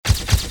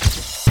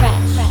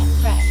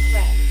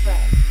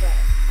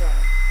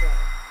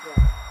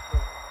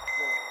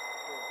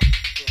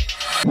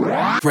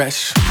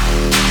Fresch.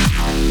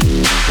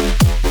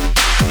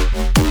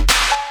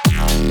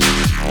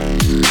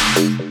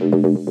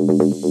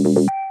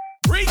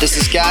 This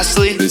is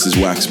Ghastly. This is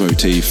Wax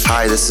Motif.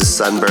 Hi, this is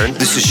Sunburn.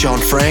 This is Sean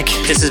Frank.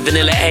 This is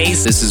Vanilla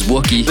Ace. This is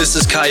Wookie. This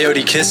is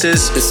Coyote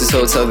Kisses. This is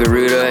Hotel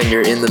Garuda, and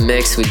you're in the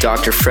mix with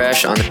Dr.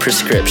 Fresch on The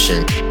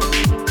Prescription.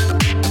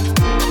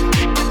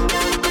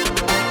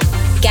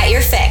 Get your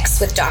fix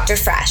with Dr.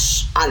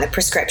 Fresch on The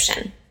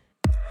Prescription.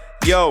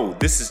 Yo,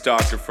 this is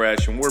Dr.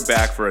 Fresch, and we're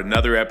back for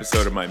another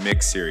episode of my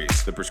mix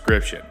series, The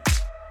Prescription.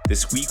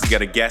 This week we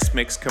got a guest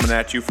mix coming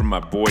at you from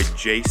my boy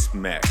Jace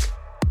Mech.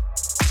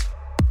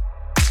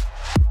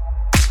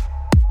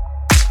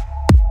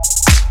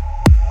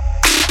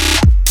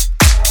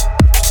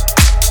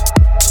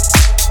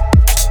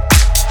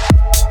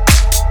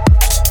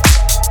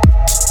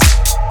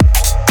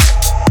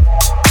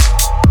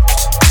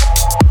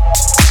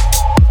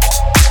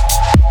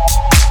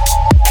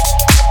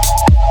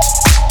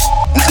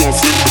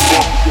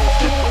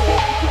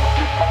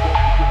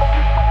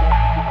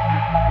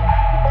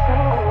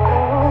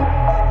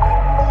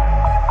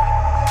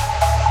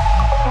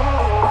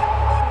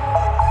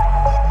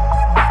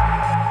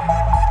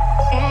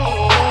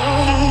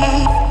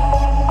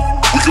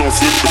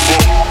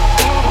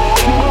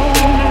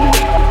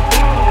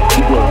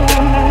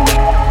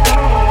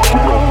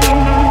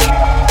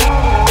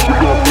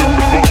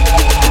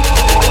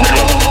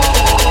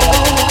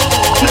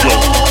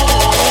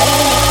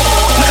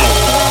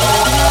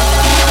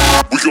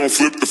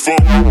 Flip the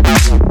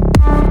phone.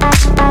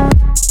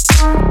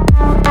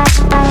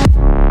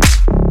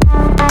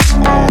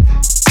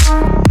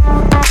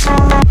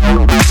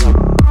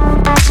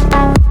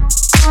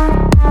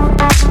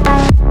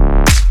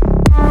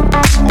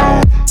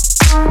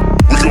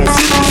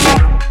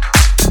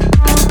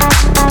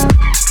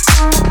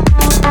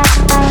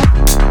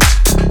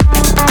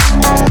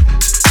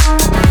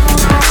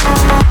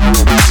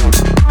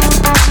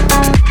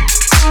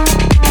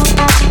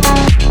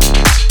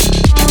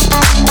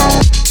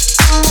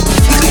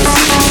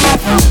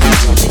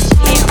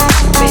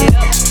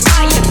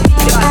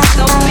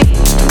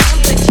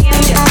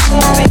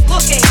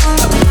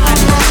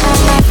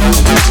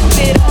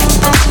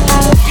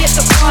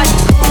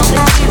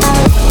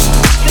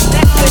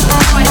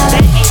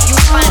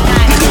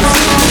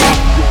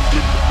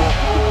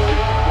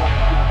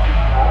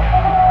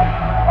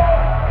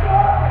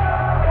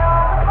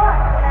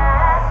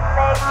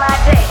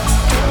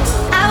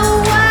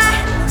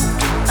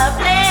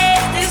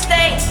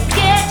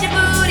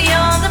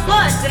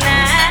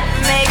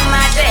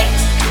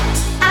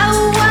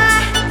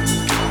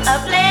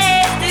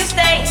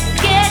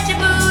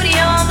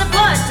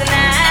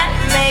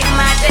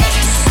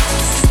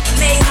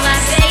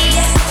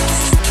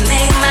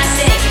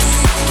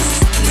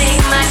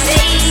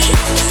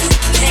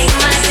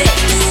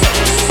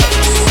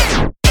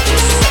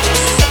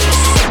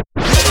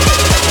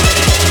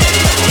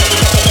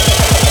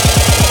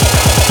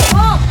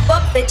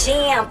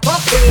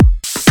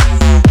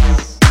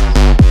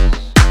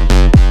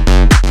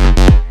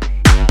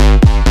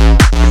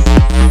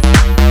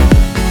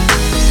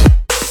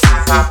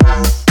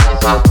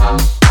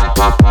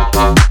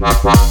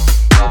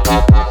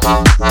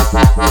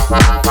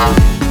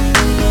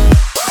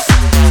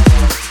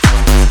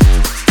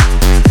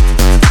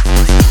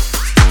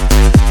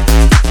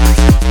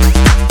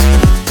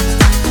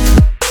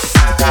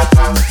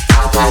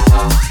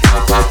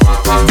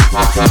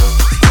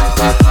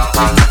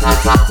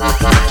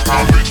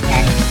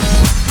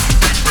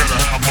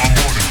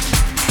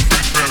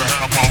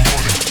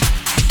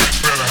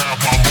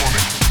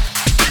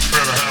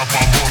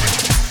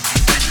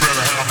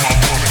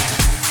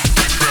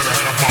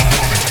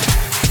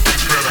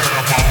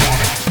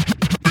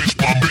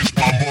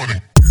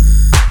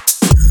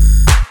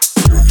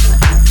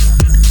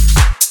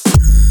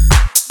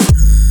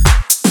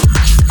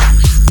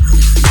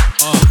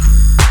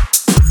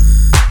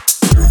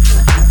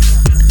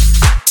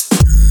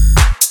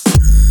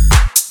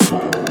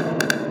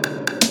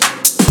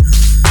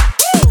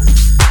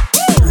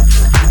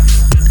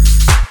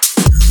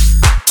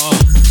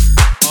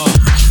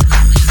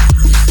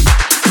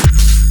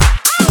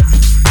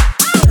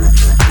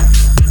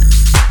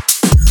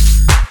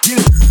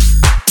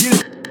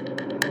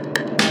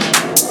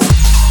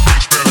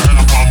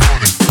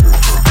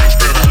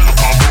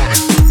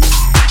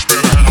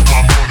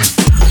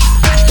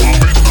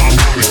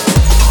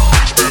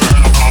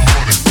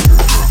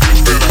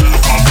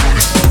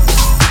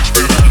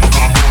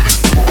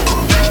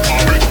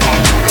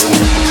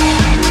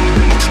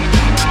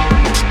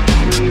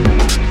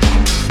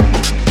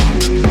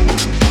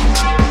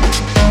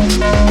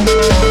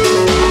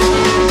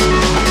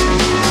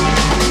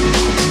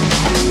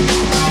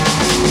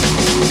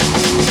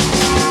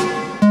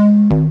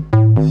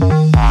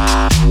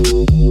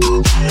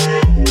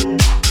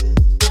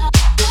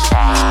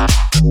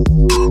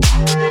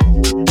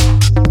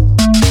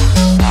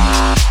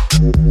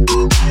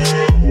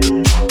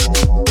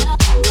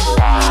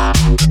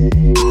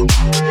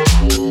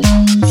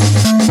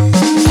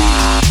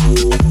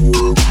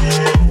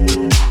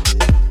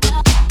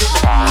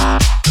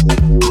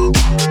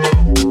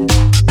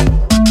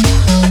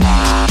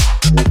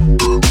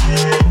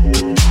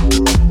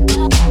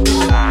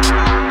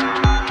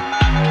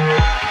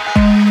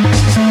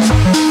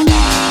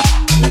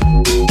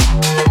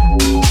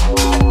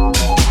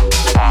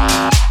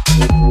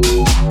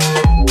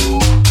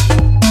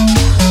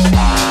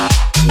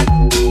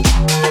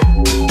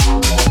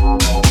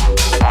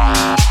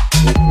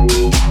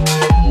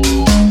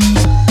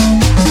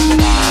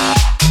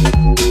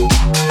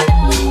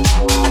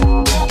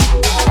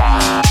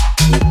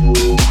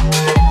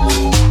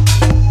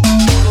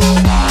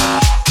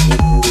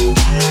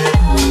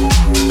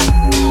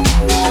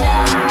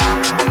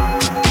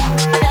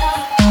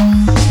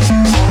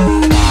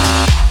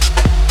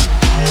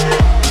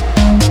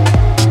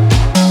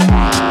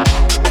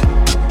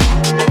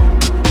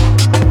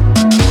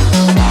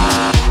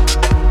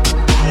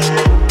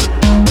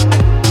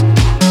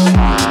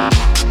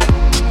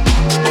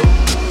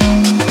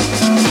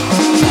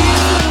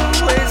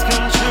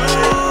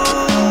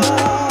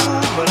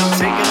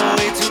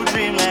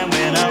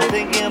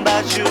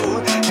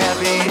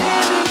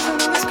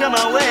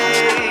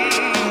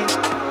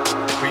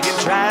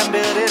 try and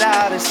build it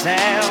out of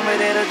sand, but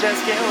it'll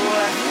just get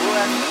washed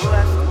away.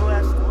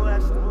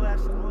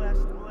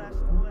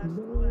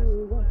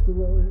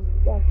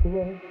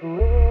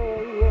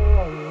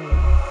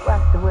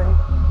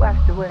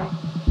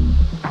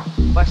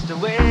 Washed away, washed away, washed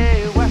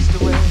away, away.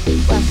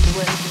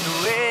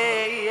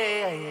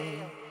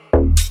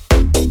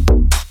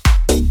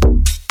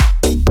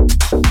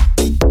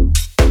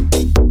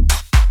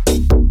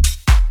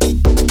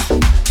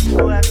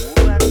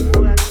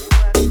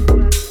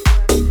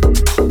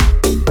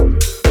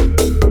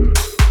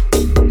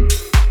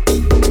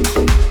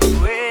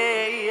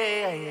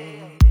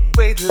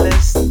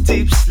 Weightless,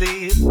 deep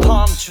sleep,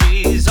 palm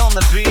trees on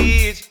the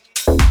beach.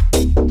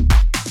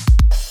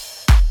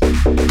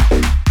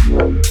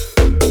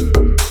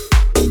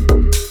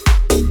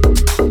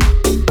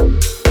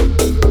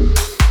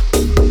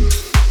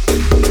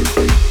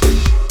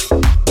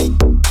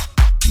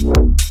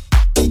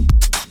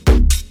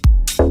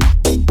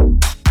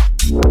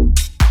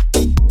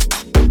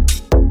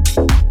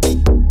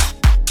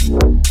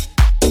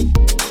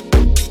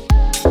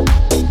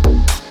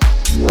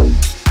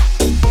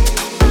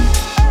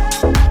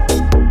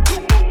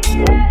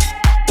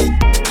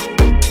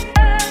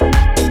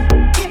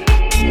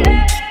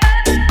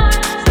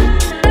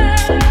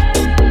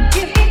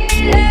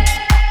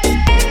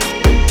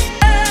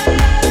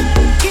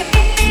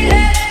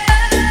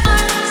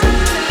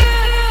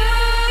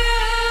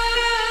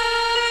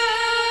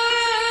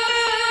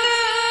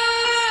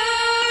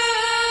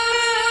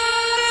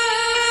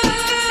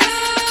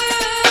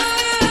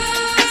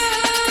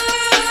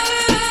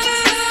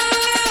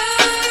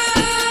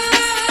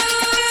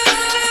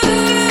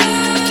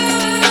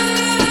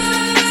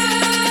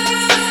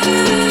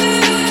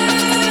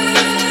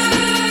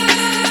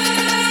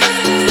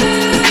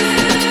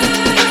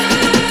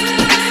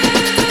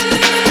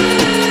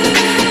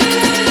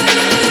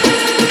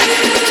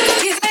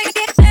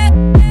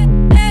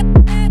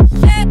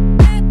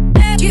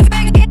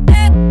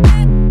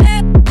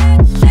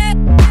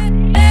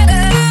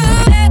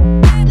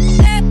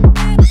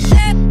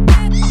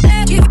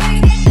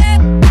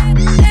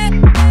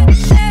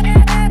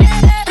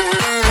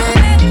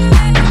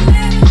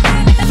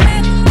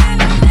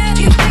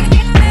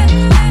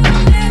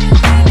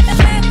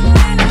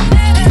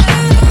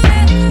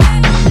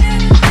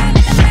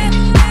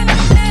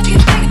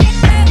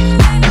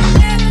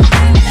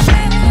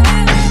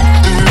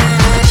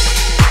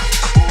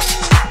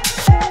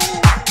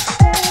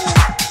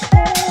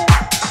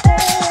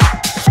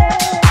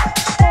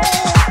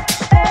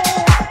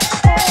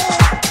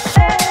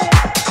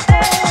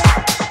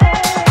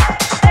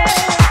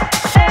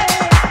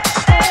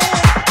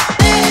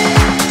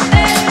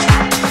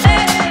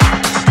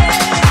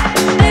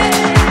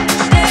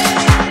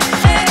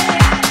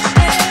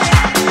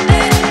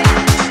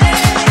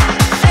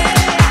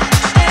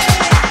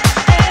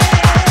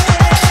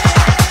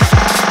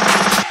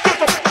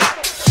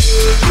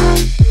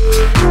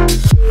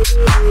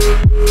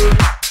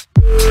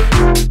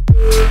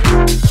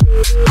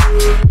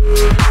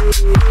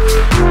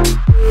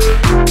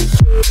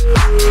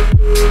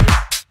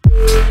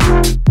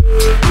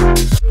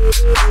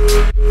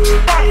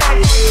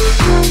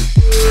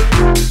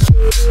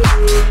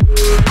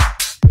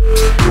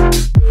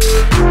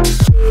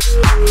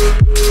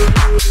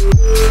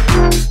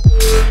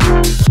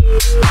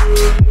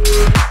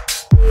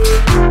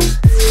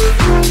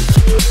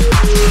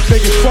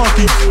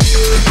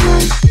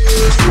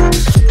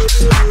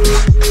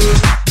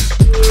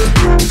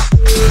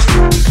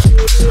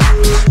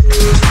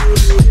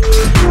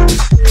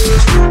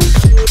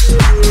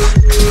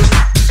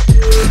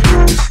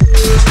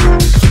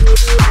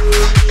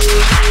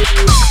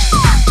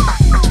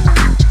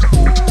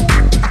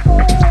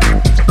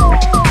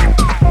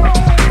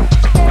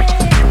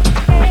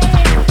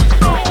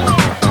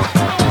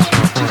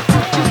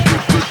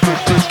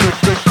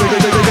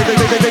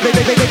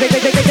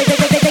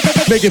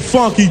 Make it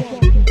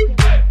funky.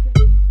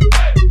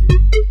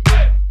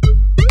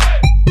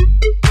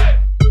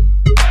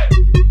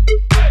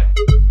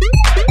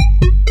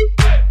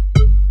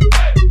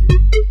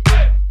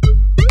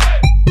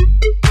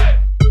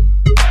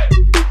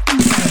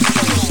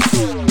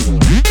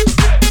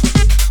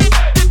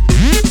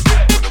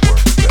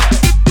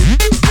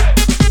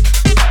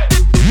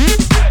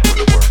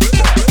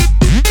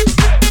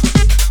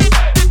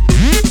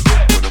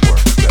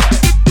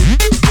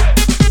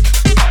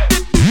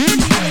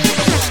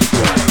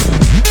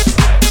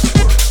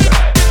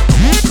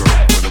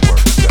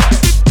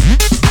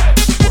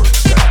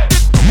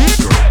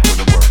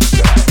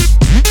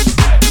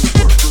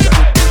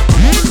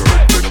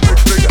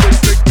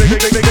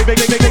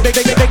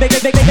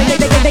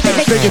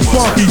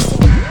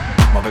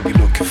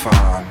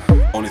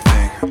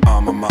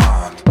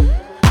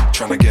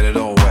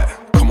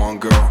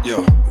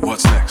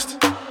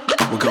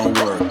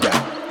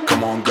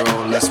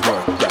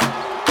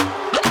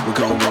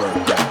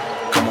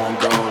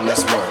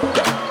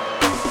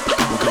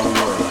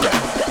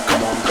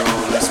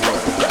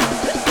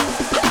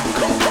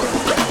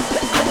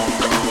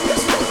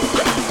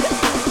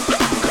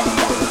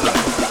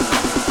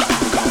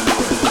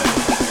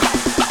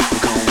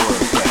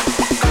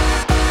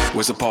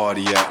 Where's the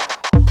party at?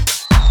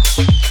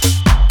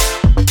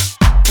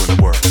 Where the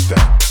work at?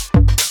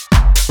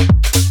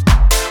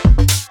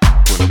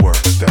 Where the work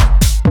at?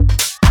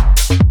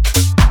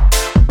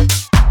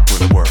 Where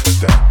the work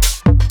at?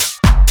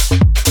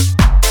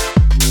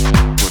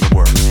 Where the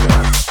work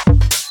at?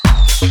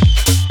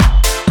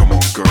 Come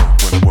on, girl,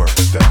 where the work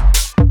at?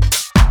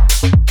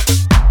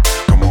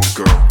 Come on,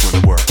 girl, where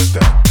the work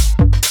at?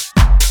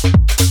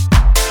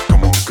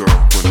 Come on, girl,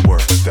 where the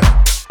work at?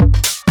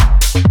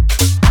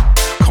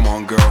 Come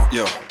on, girl,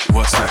 yo,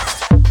 what's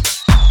next?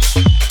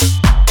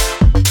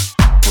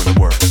 Where the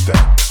work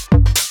at?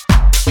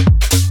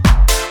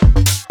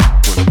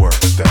 Where the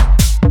work at?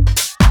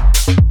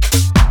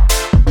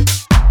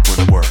 Where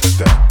the work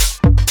at?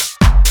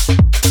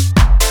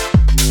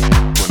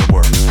 Where the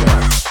work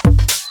at?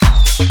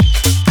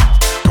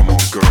 Come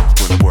on, girl,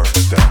 where the work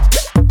at?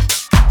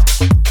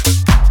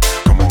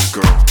 Come on,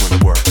 girl, where the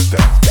work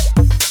at?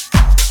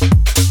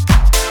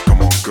 Come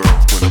on, girl,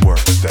 where the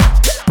work at?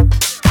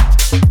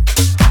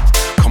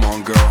 Come on,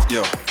 girl,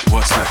 yo,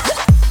 what's next?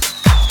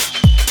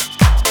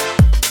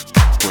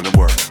 Where the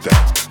work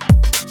at?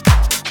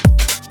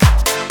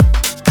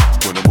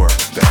 Where the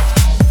work at?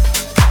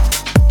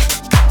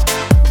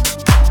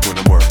 Where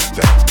the work at? Where the work at? Where the work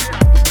at?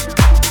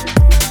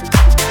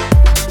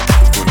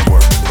 Where the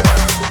work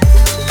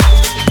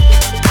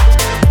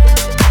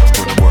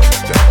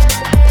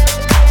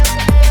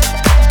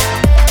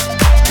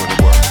at? Where the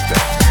work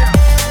at?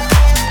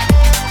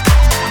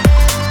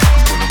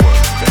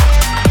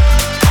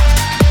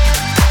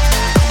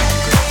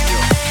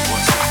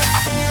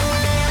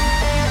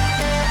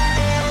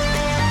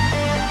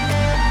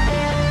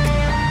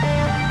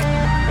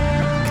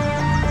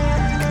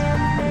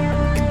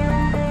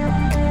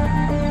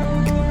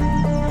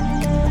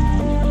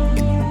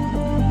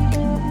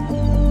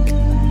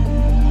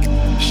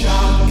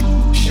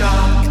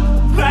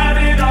 Let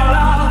it all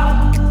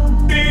out.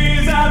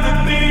 These are the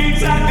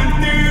things I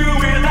can do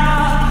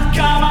without.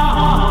 Come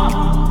on,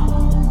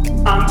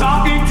 I'm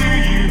talking to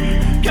you.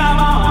 Come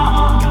on.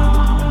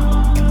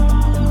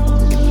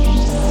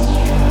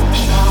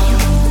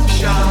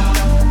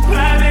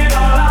 Let it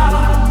all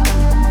out.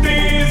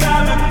 These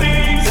are the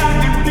things I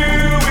can do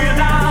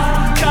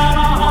without. Come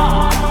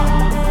on,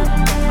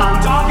 I'm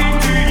talking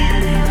to you.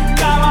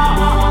 Come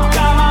on,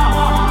 come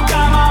on,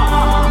 come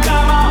on,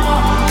 come on, come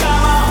on,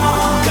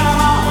 come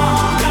on, come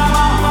on, come on,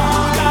 come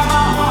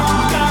on,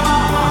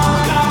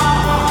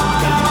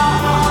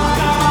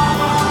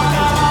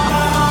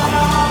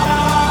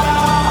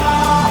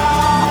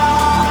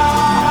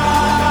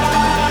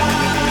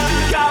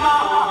 come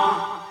on,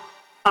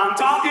 I'm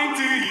talking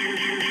to you.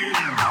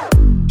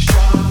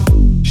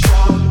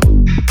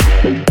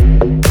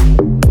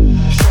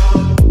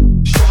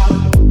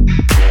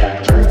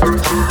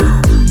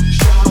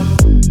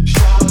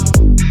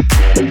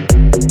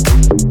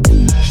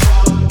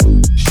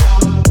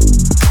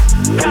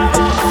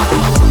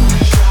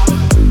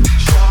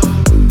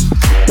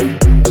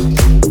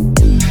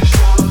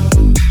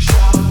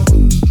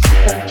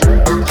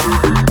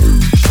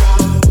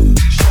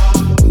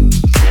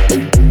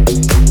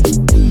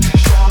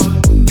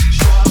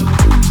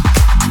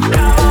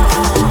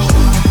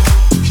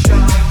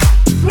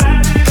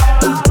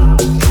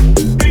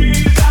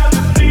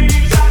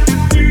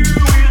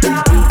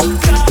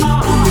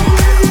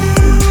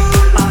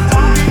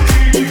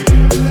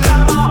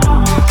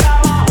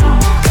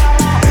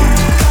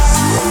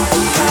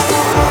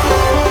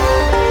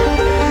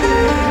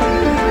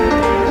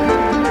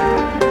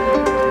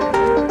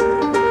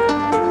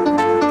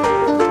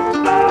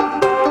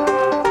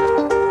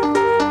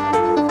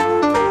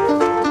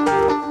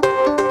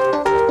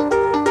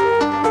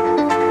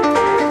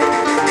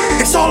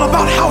 It's all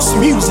about house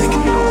music.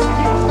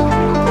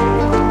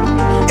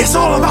 It's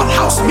all about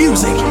house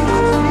music.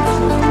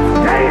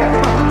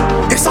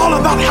 It's all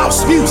about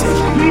house music.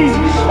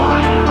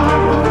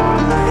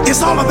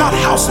 It's all about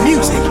house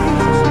music.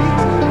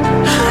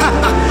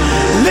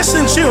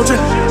 Listen, children,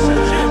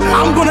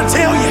 I'm gonna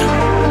tell you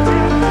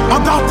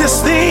about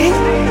this thing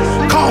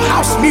called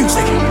house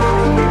music.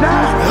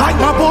 Like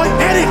my boy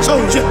Eddie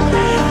told you,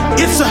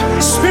 it's a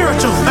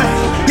spiritual thing.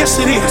 Yes,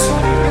 it is.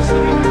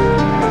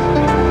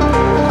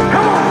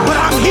 But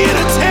I'm here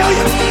to tell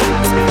you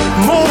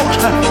more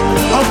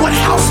of what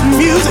house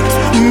music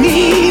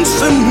means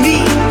to me.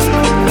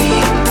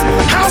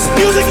 House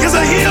music is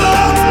a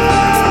healer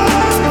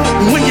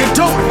when you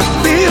don't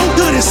feel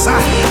good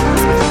inside.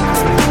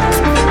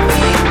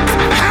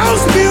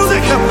 House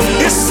music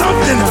is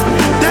something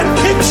that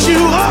picks you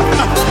up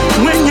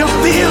when you're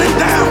feeling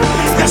down.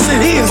 Yes,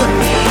 it is.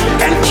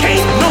 And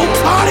can't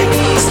nobody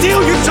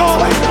steal your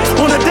joy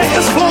on the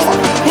dance floor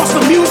once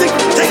the music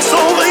takes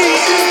over here.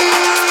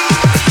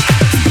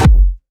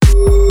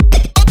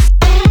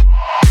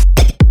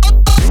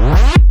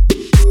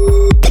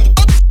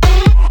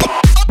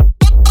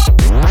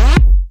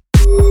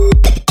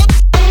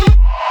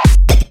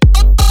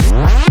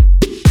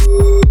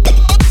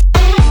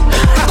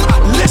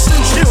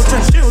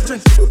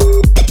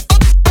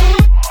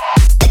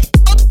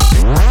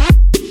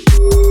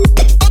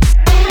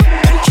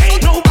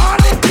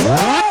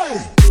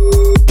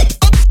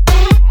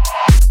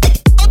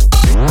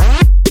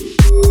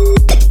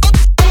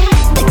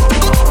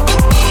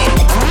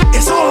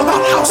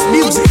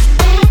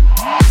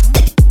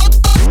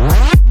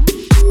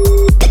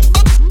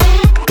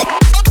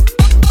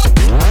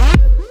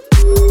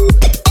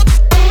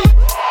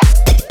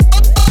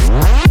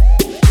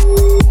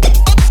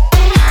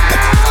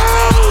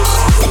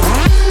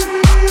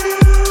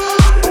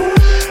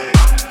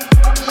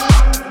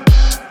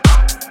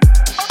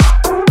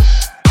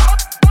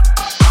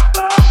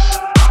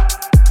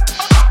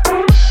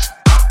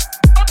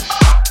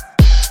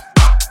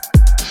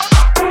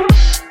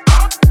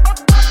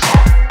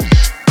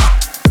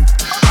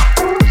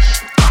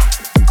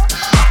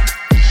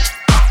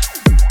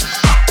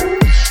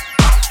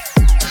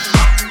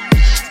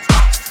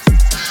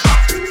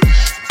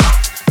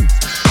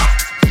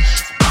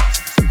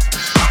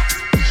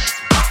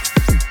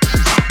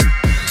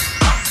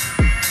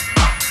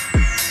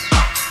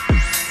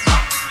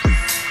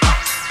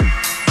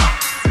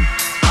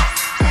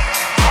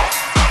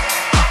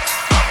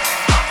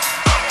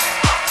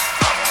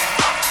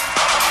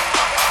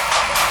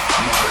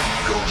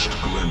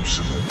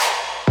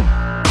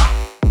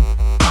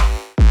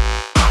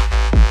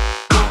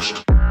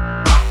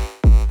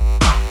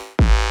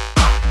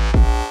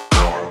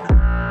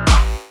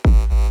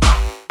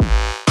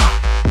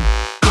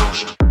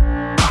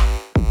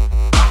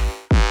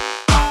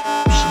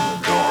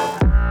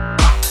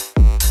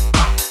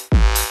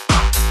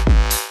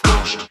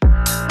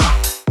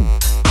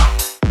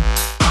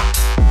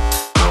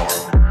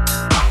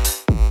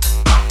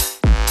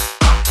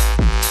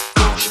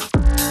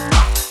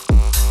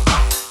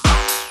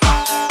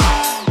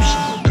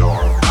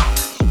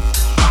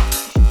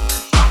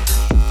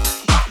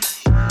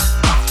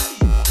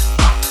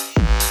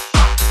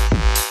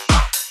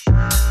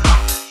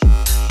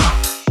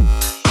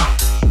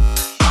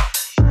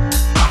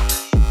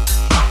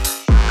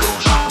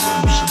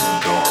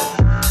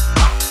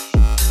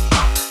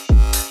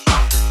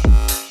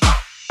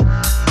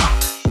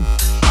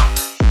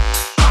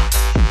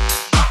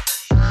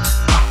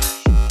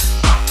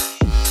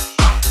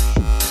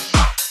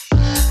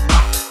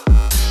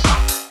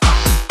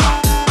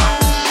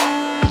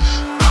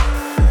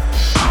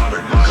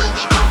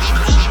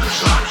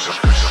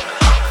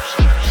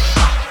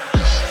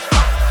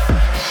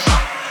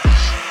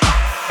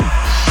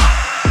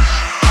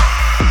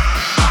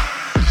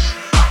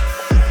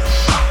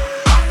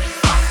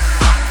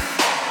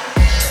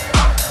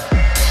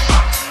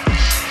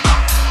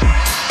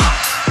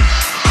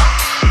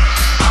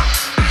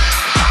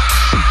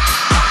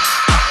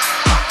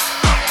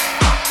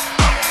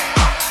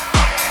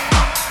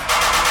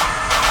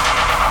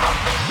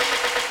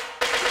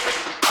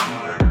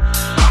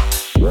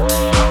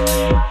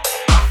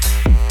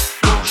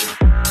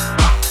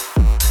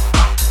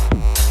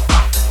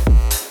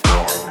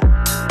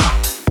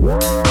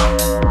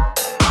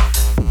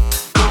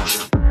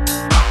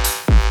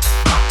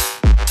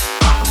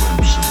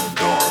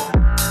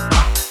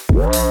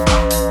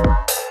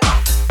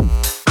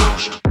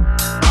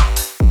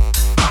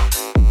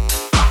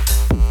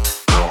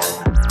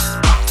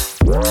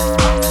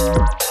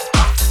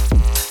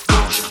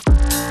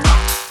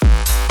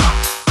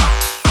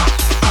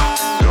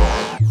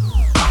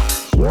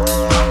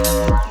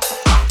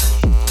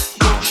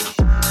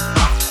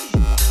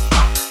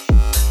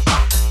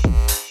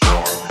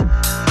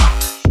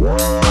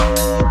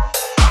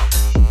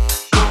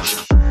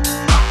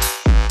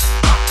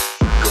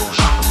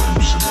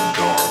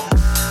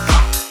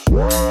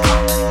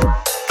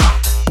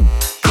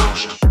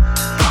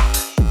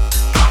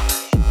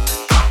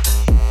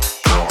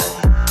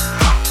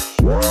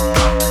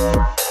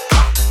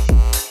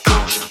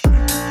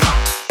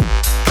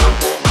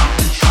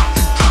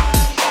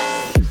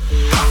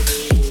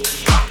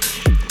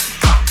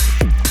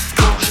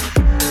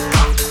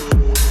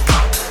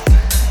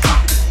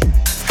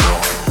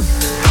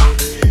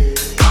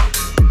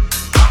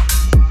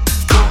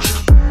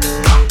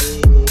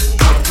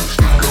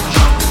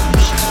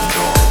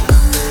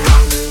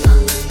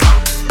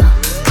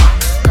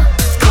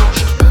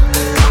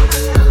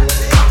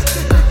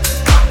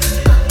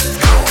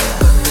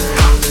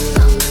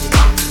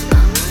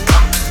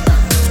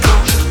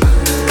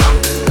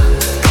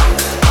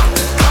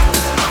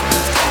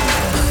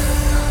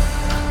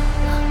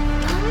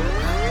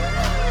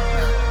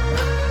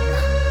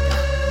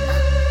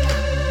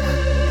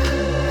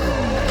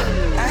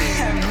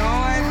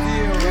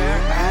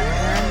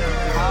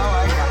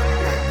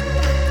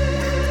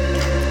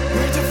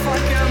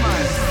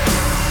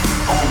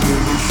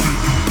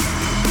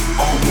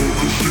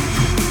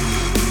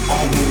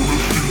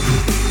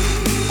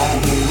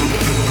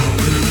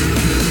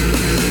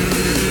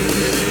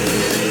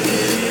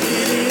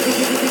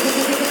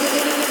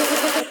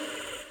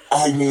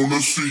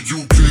 wanna see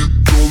you get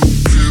on,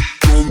 get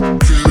on,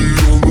 get it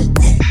on the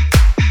floor.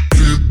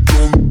 Get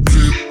on,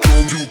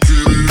 you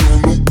get it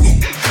on the floor.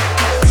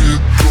 Get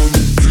on,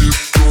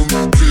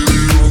 get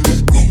it on the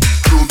floor.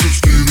 Girl, just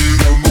get it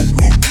on the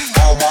floor.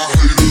 All my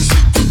haters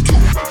hit the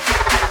door.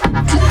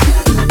 Get it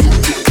on the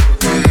floor.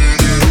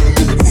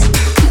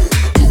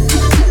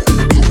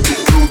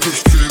 Girl,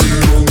 just get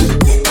it on the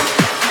floor.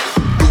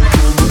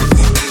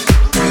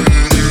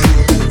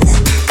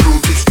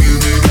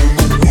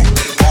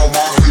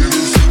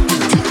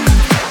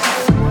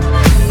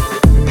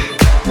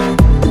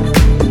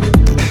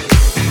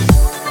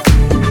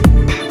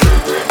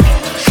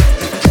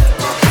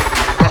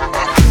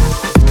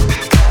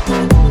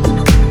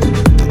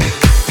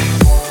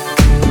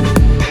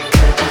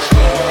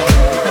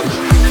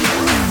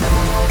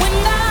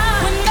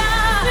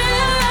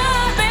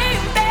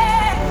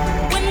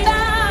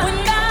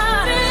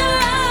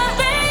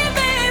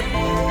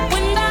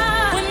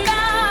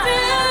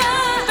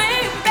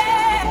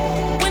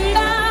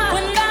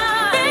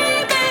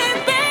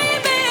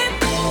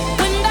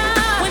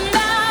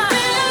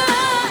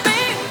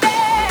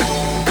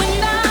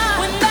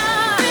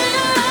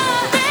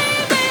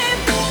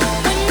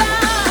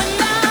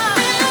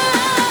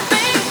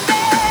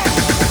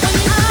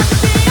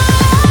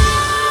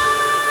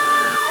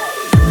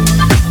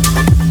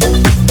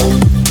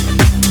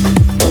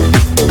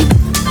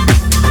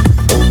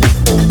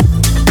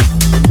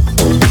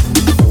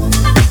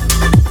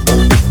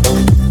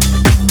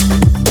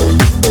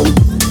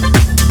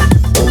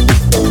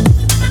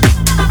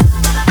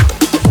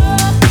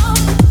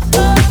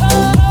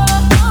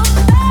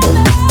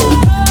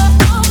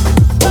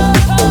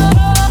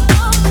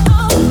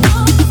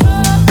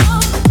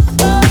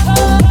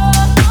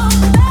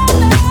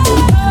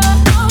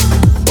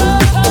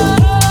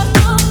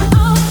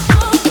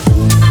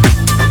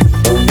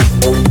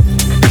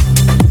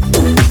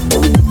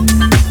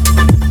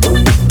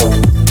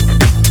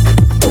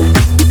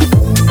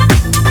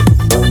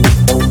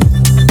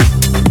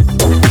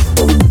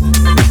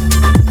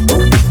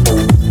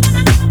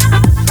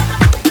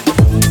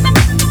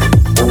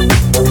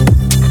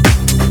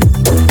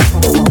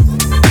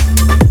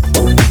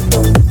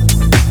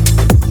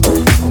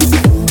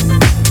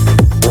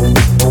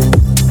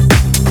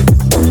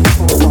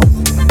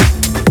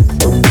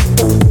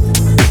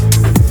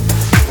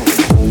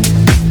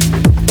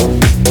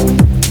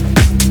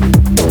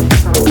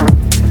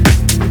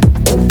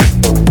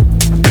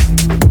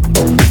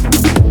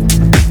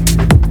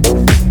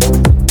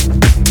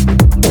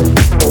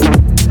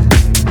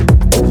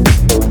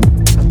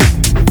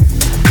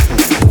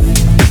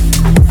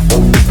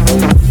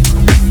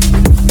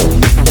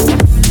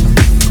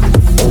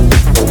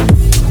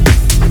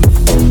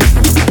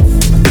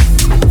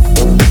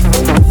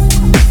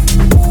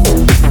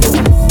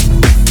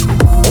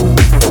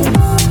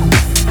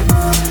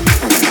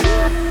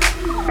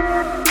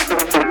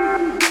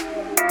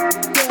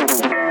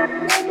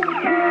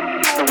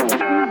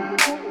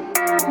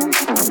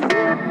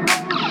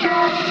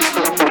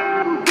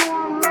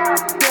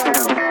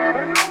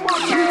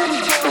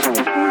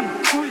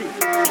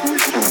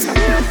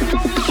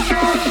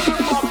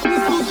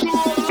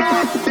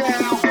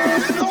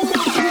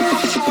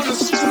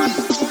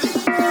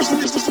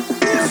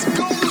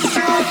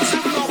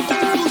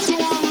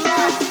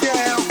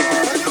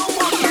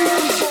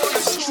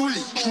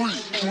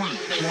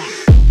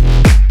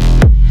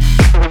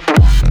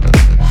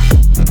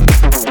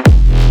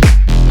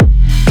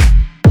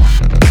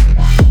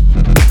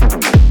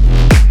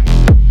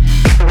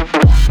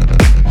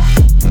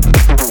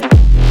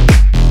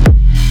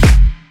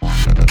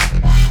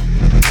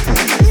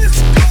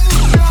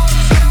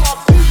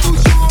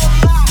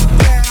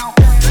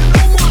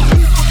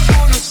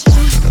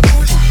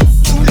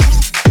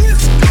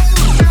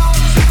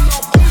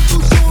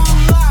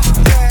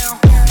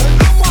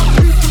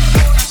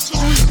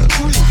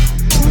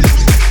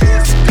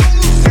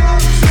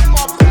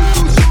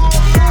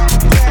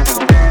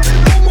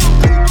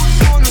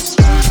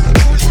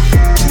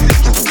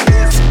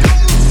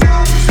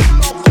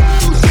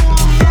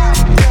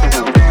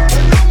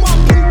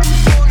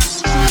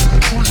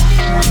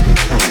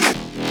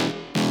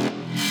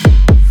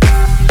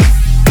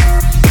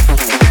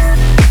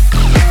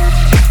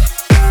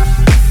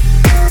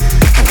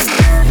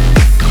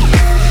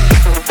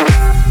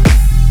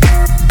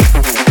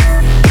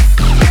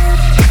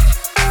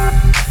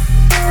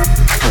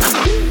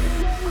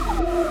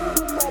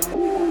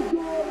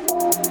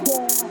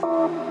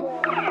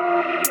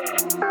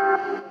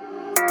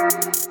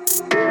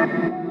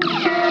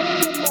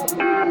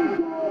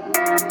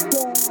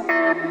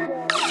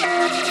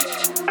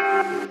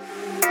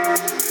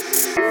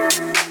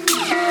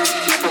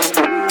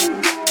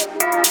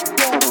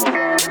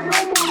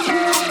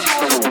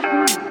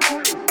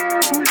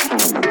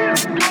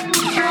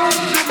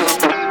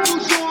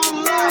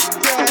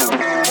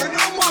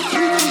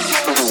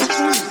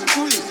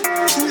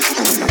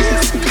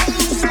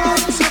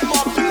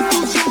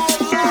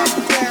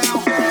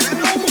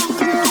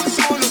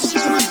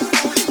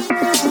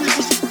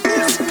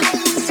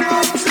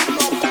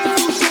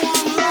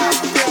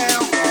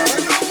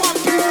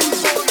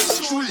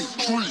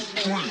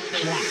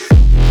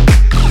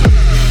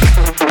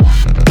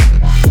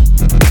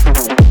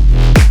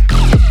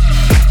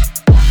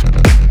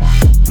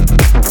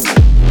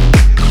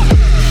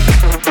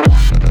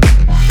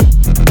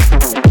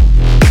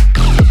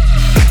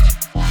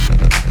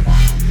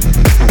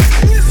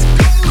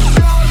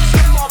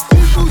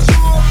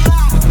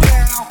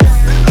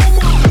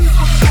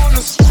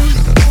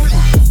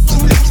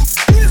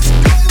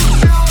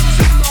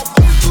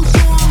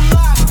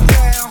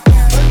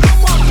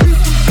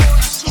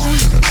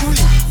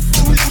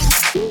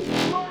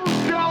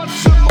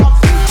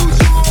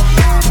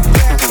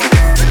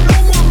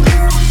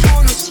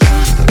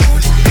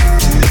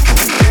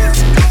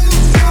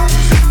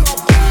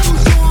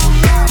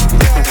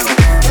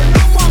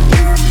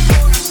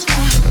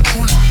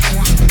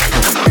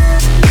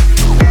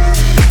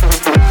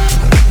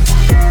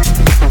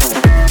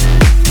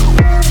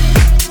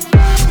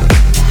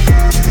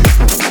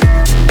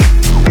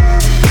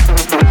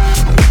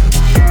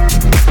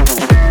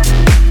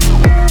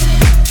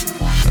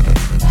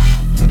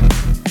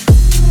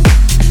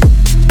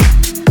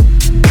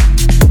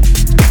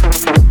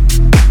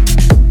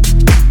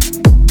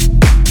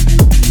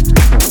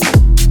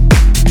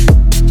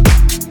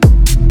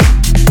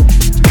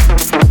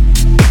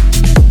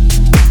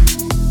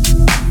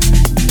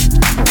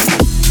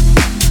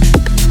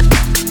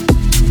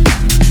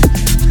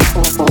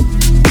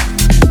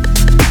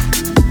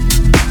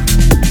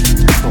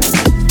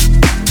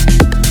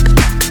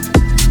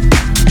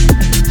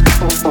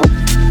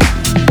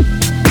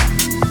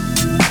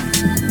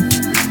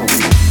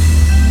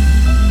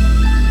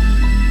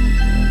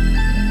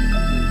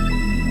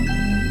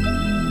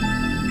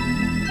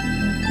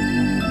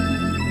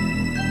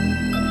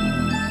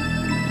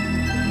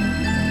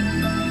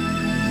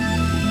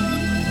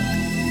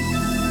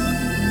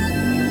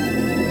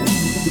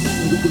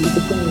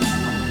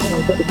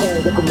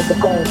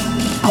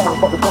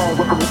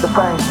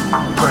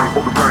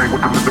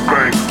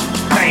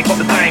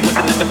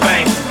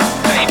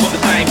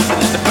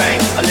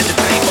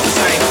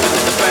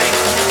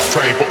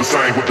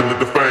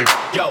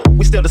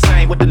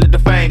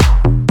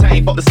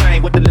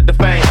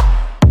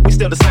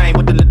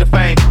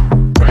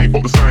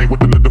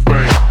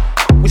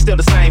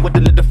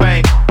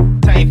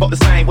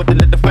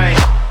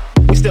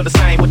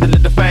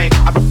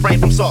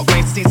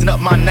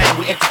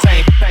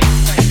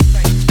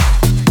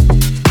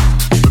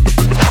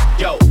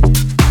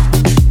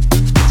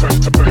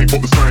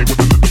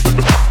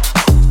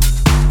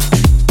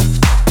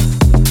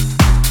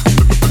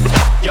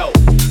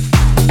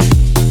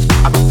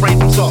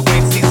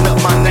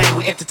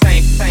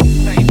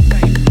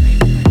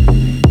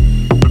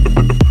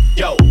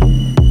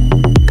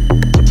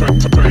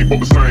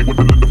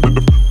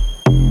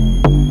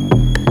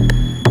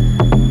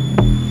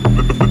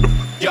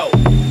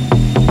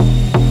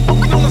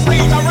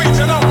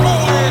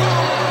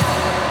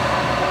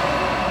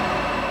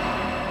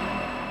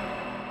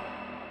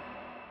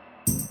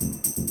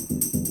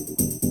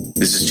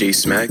 This is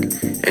Jace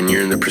and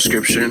you're in the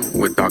prescription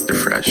with Dr.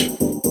 Fresch.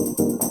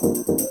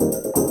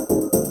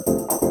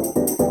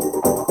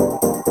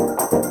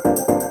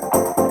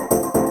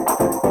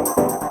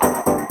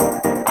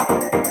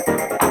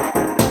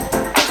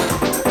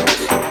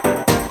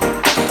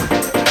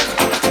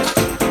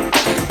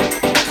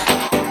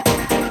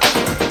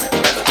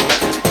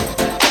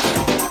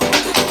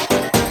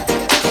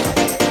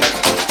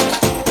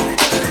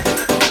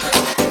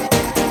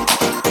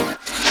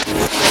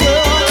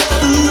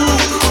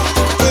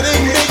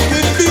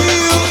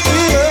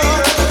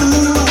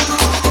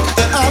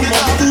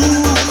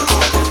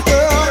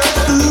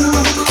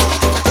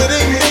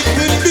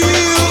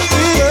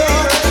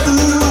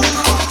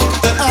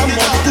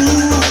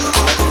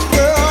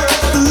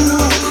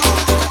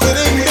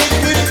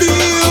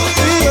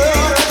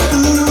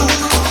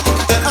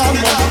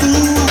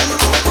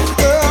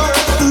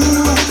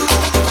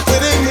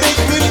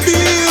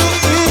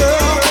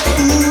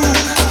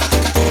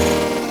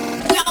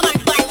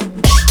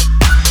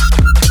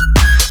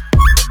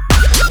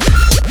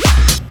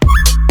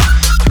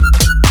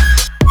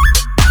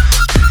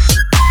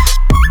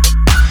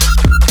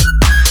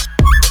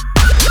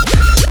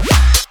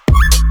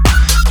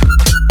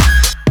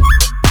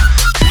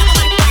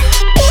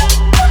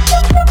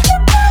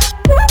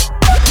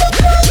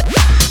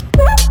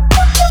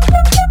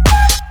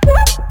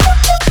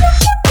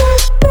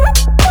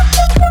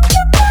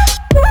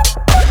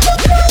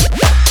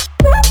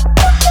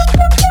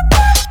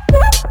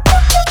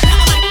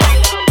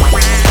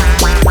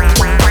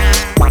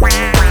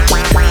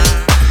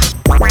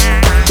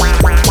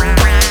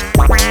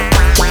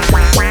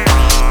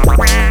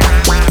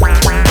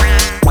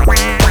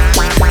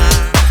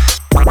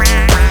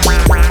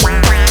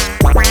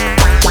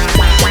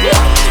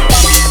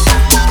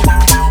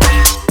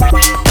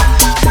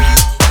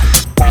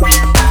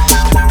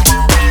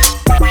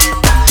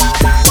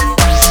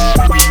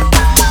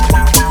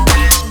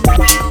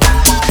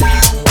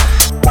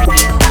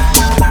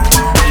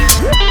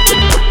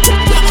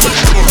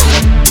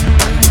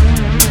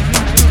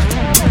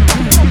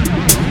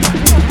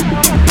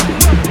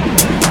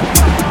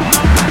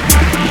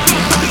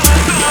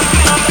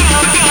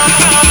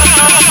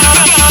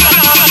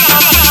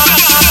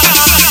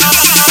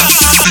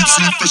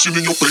 Fishing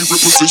in your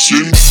favorite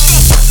position.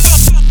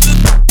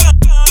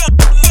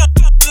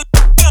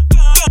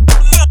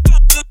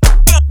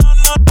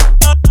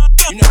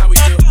 You know how we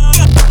do.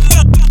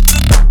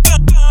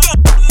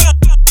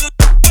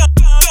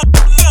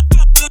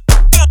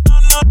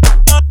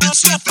 Deep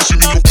sea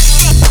fishing in your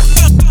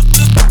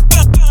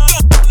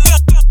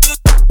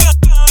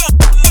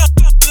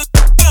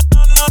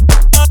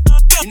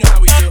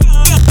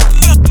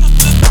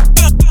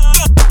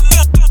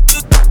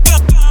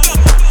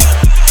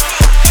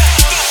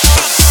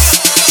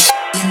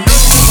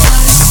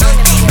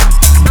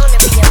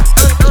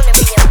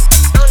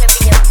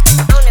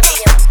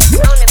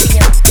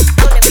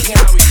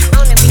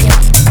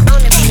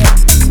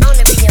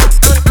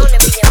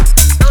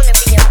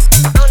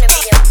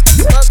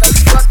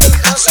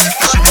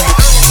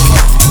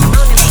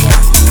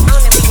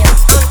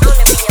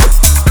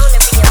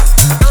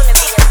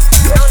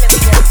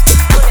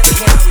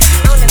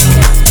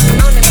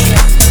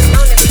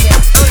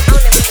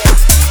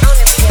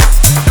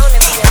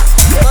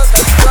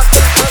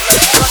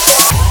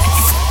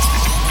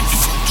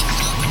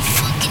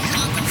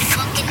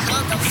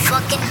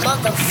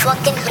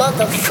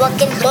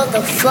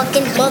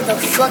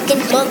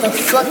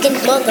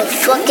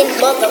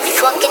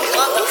motherfucking.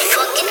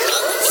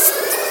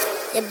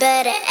 You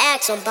better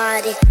ask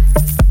somebody.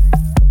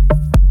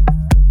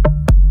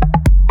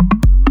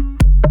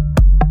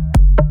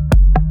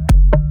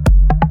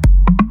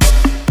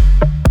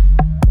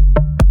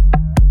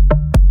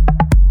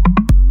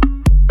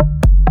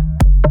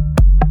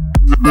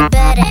 You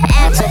better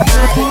ask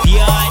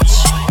somebody.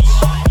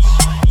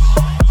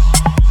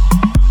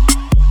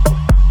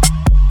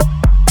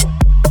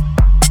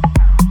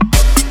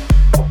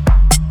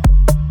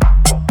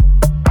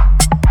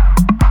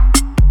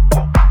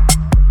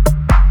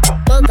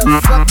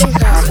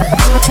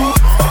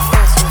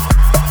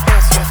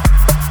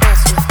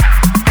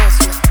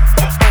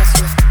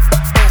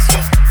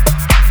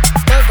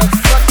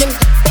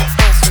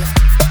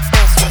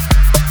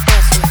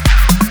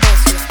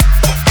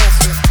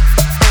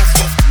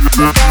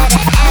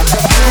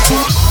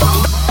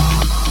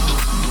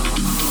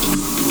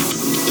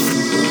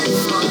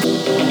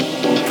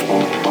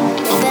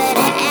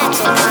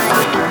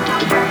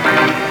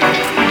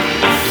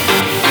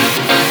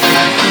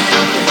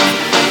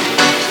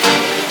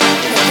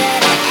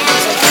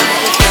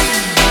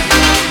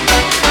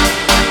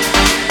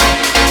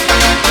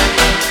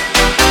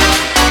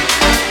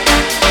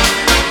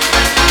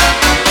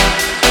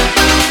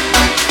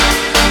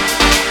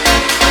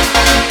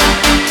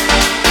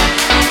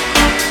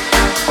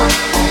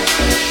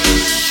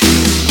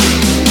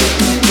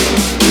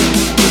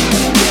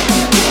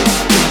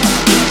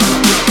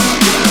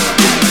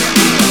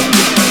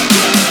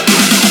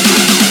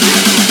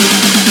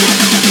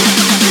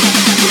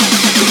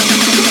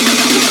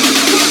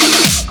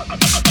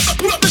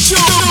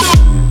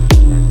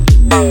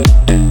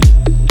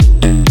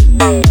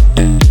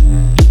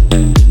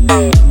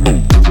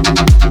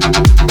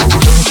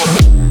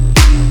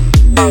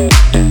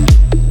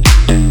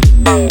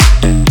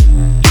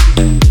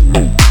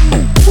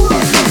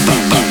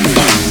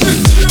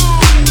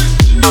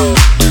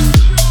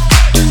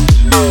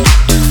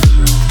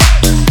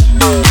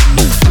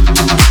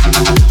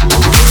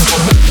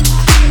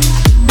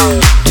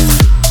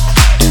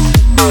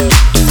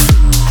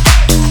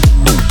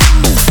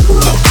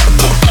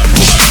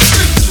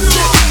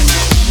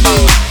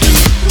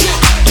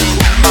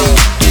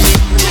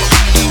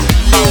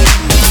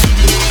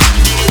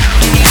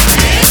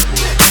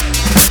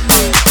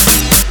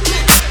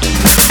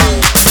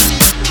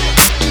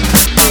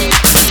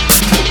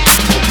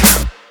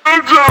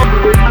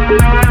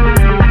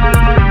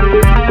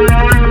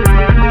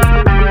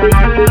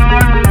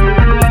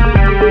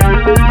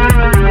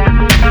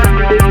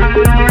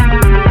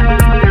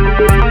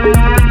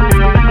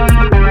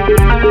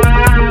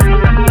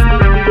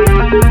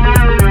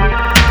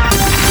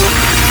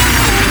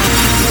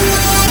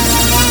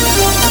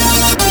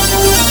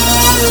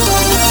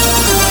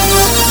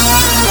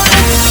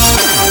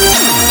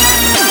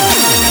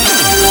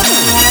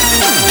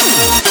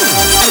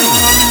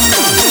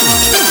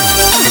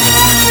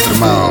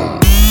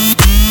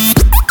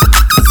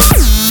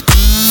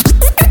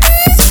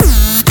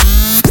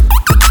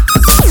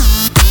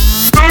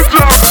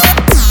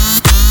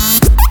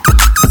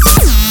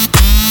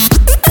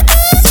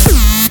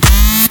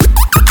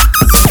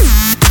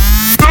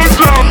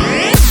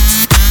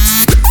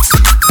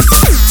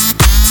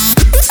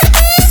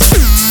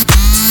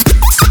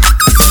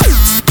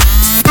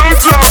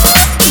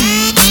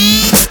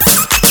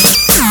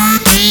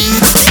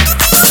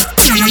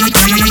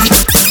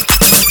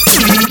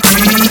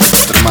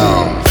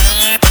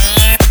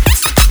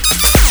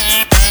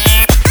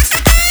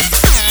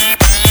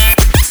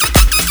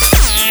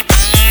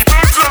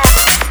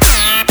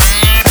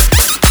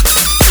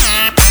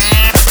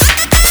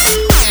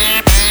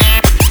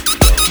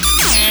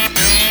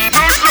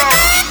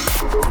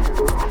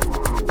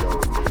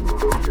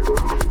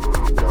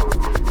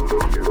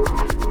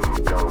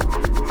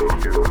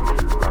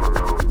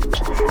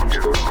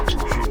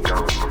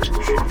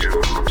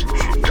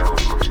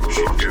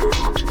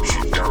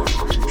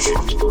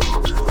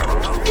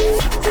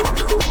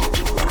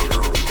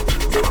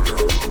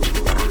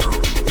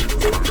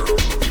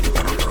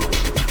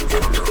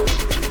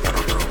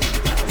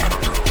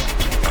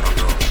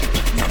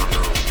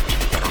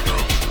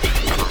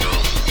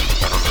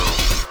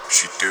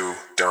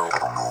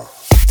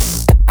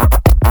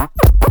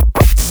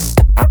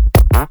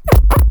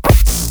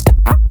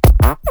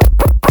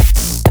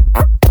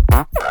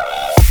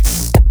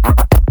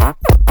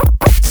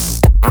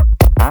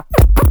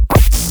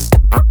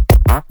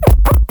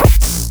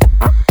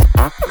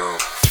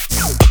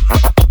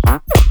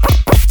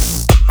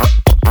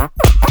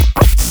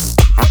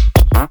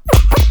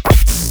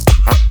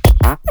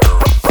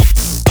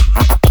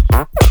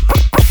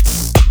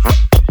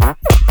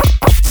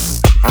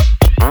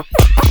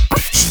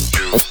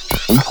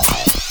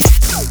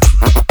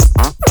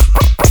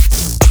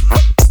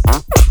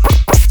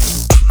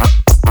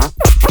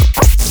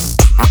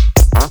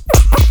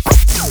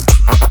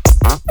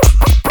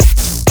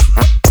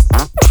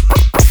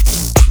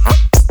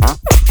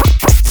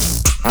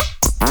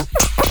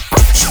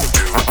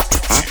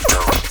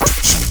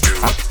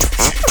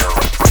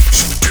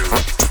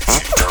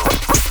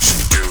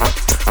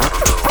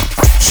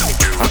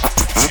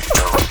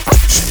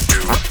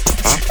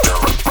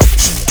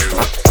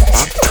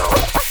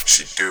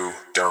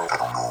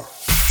 know.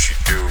 She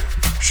do,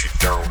 she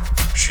don't,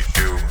 she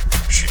do,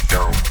 she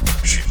don't,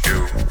 she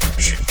do,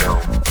 she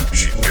don't,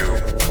 she do,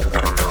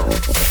 I don't know.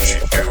 She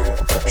do,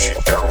 she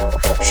don't,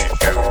 she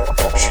do,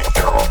 she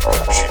don't,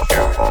 she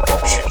do,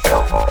 she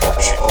don't,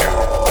 she do,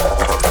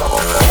 I don't know.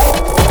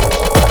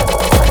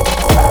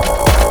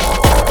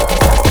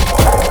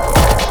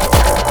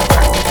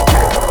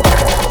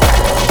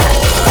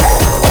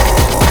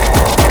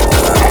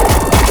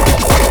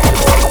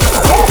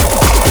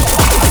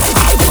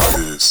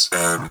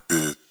 And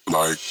it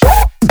like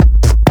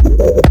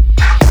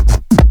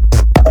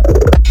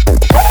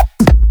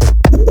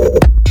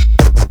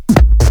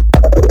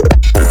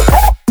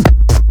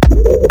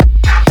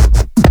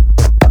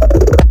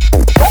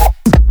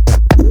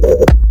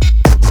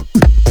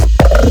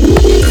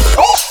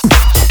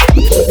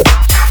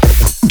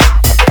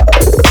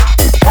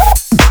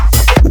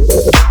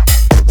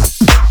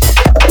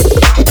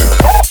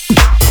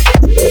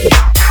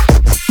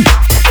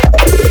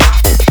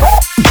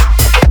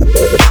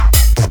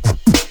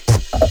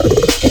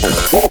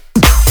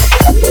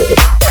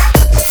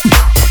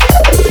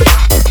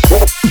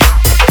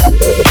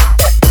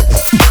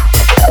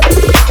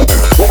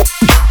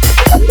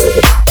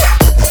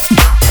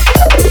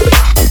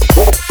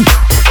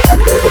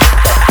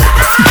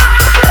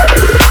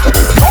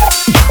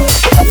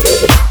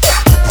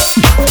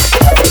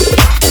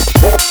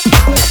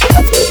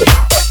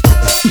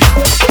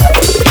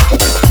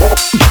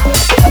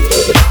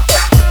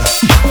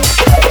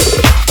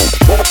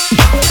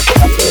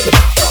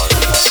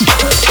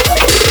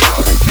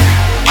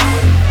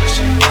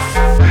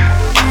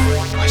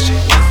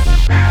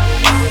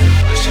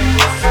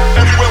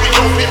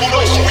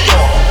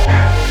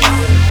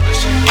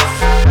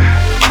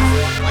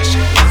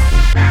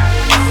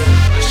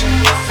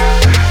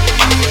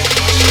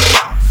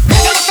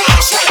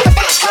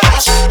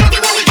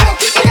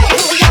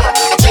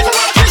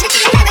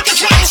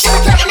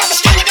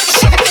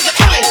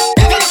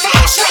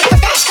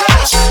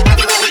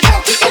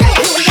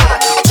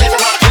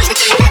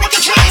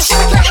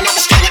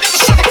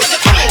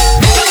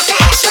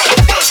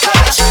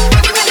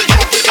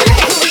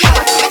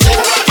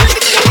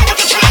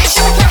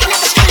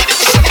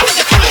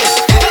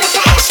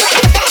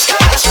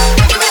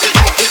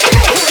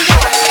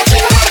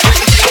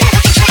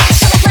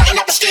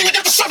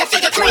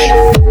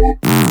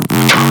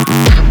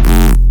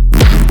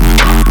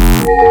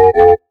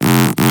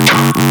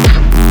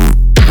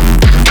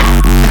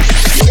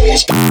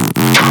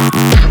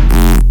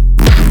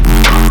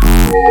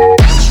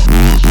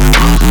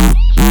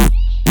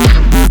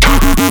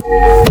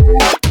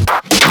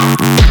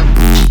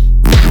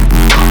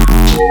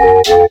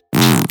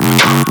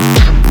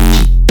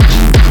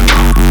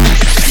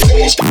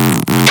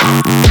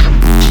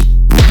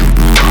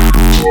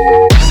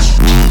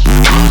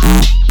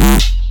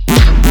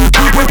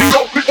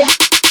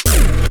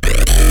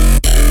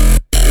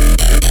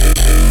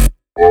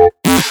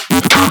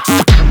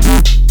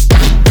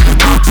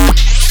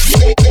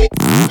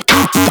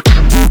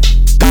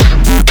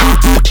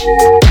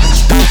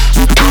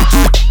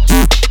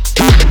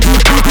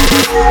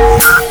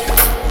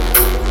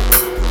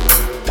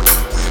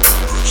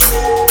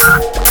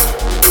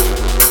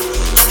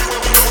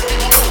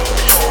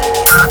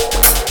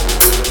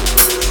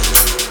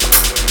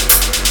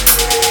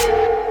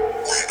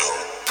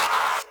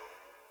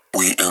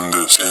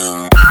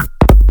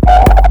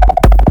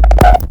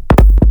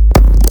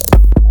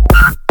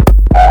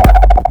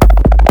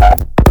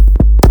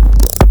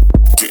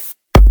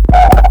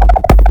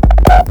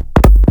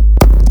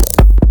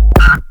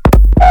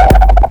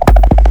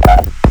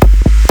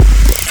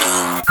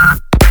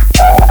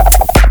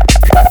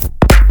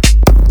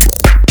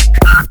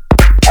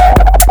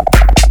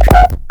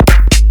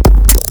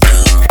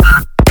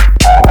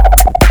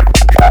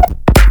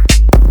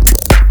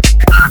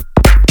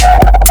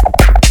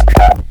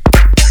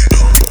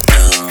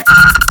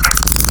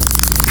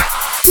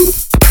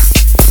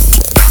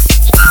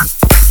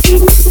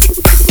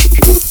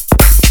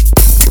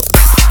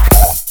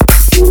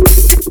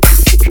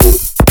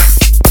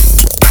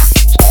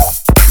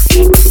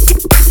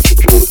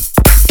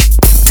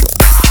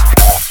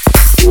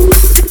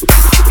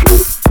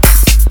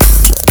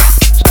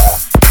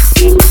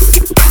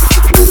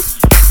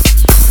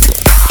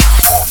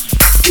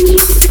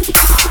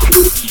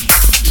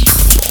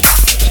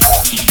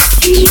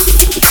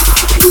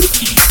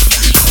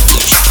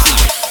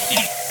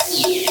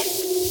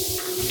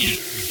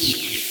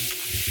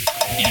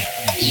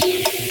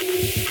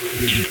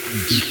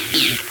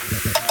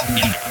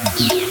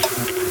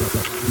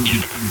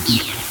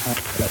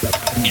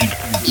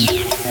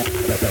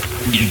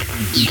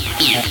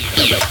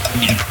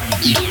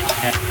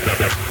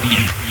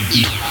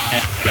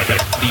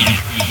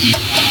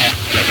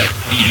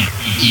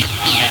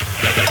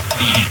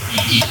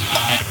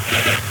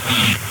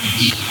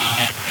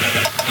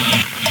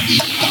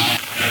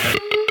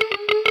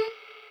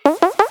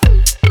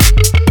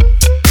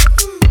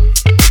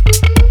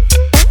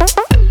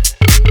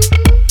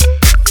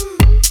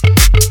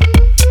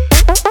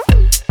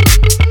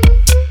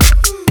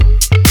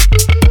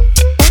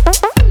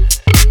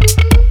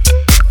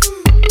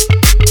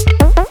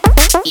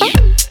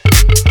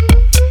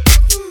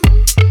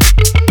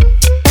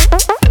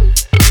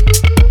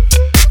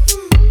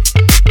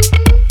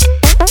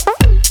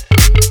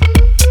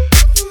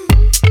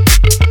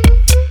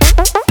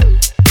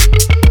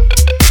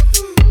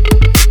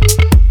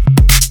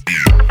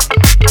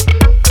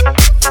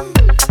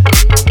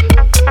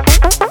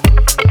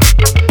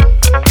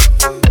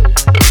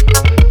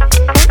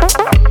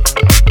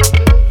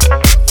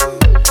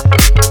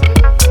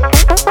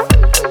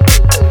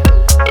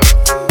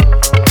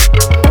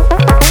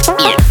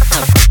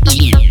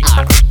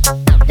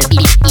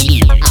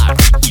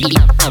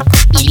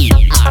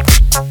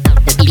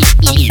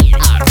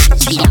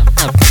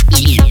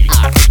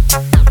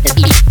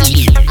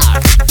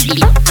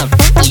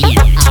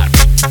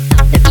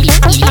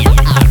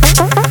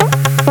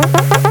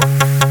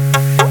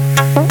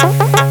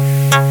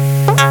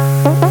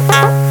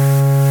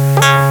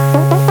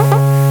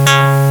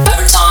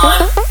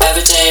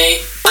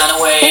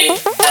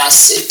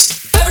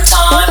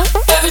time,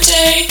 every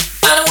day,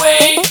 and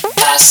away,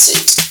 past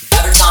 6.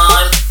 Every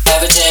time,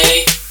 every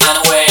day, and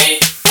away,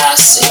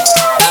 past 6.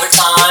 Every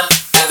time,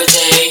 every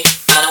day,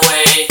 and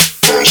away,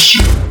 past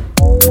 6.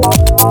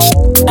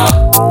 No.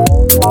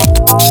 No.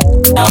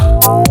 No.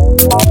 No.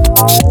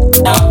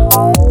 No.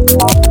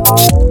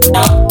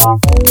 No.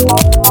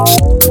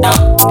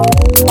 No.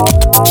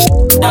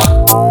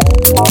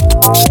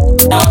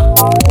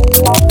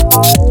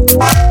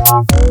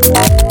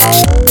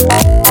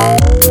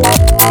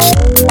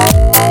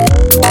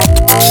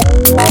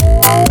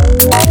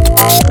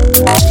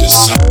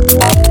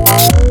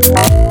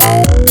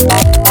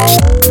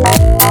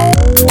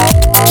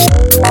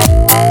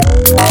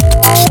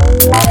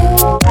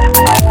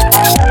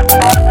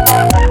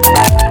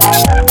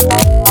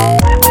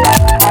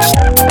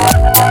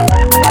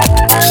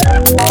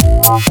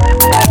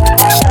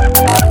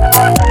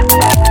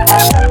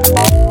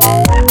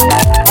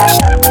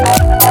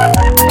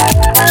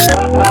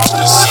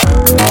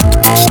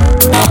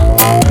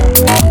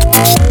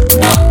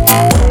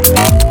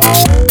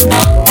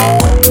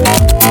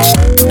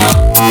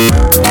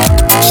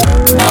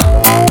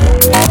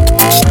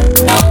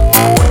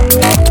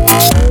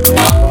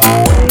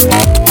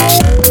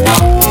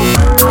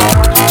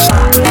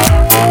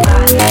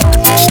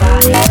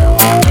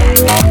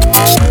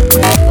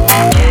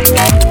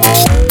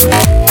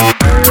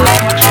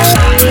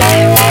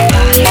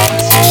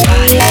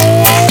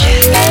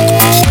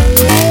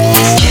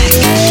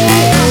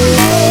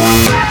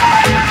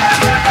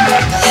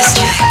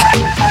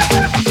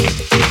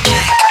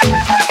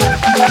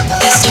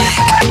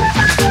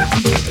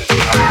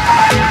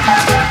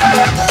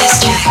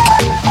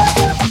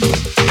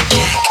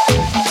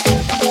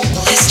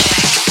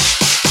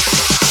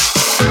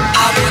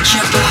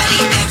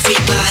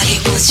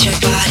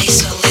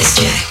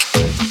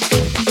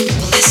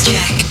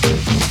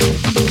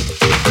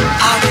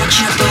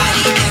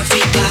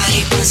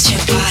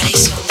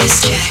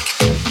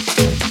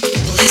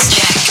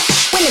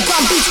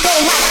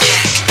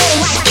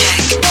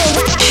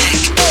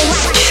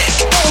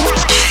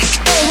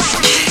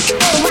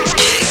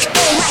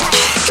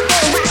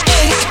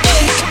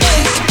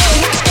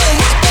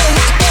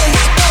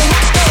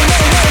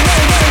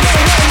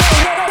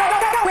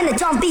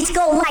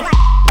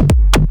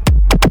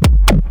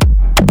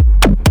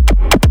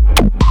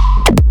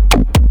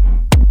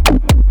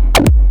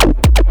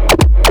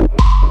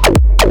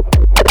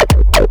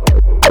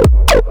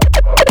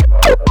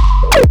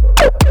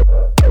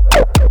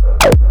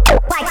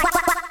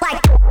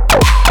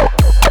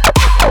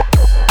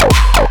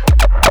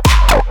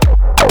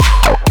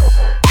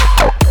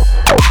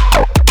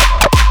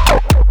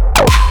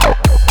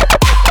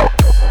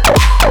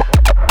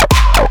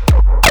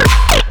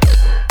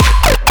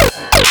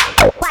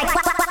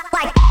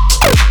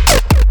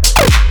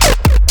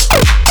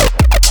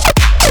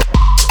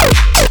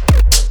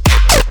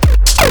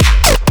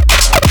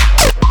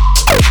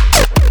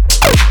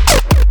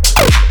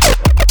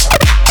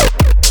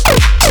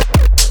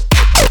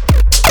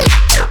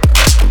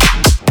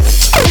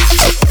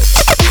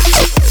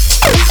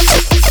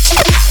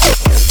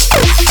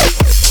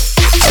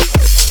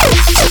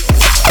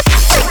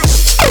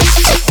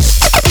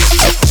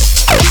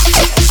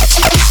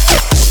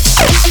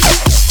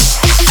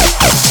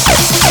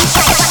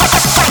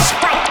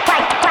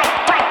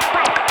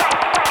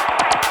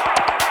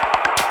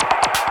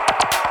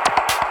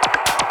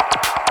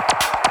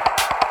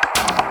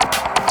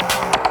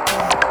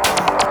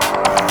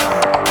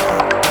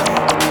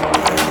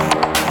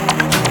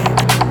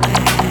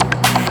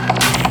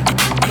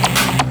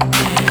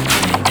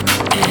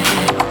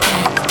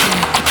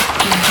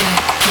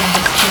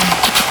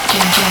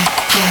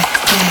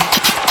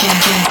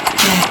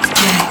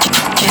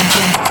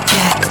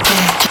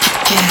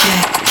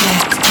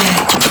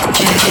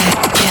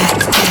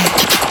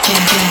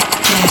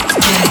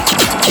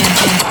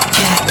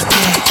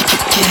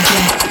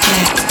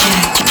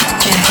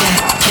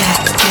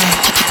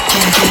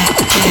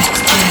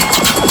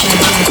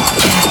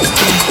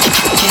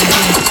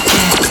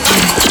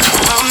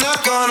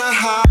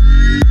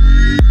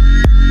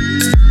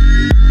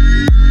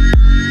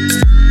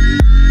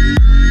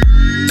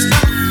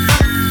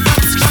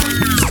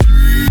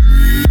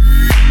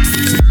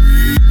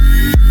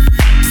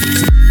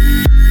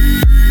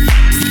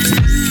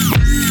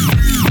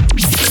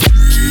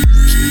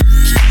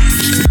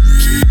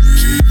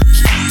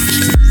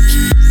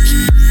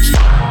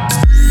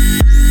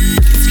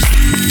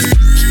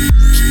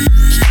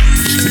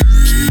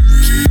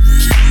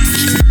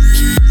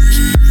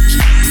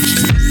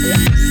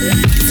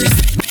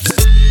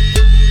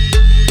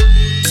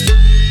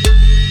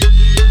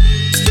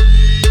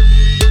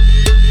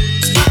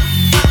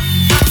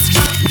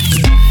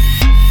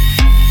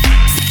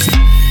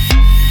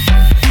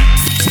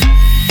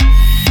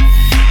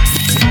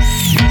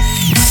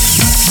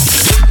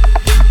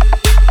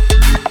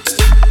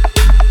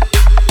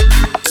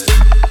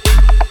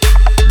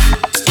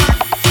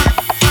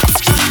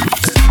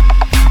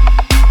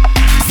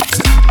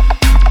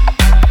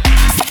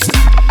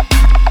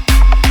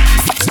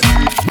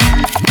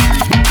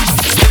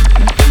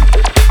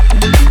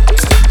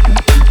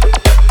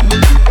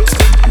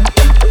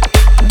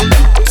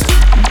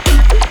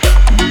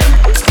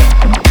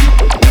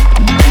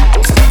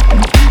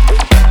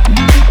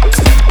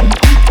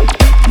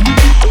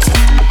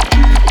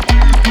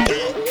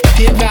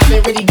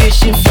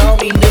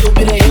 me. Little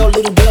bit of hell,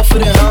 little bell for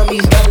the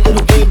homies. Got a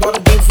little green, bought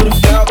a beam for the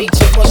Falby.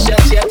 Took my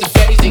shots after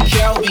phase, they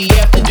Calby.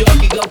 After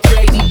dark, you go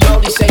crazy.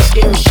 Brody say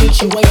scary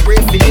shit, you ain't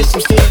bred for this.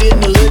 I'm still in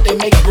the hood, they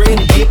make bread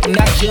and dip. And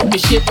I jump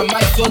and shit, I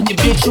might fuck your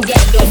bitch. You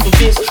got enough of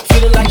this.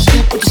 Feeling like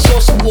Snoop with the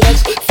Source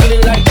Awards.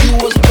 Feeling like you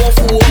was born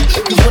for war.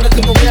 Cause when I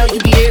come around, you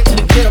be head to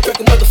the ground. Crack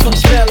a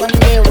motherfucking smell, I'm the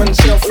man running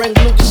cell. Frank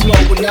Lucas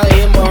smoke, when I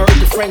am, I heard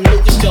the Frank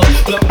Lucas talk.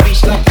 Long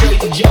Beach like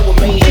Crazy Joe and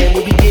Mayhem.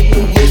 We be getting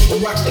new hits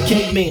from rocks the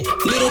caveman.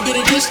 Little bit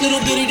of this, little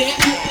bit of that.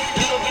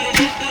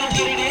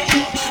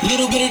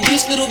 Little bit of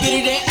this, little bit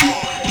of that.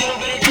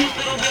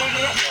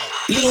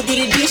 Little bit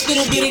of this,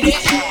 little bit of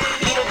that.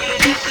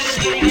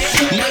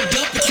 Might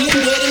dump a clip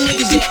where the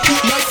niggas at.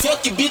 Might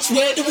fuck your bitch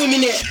where the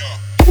women at.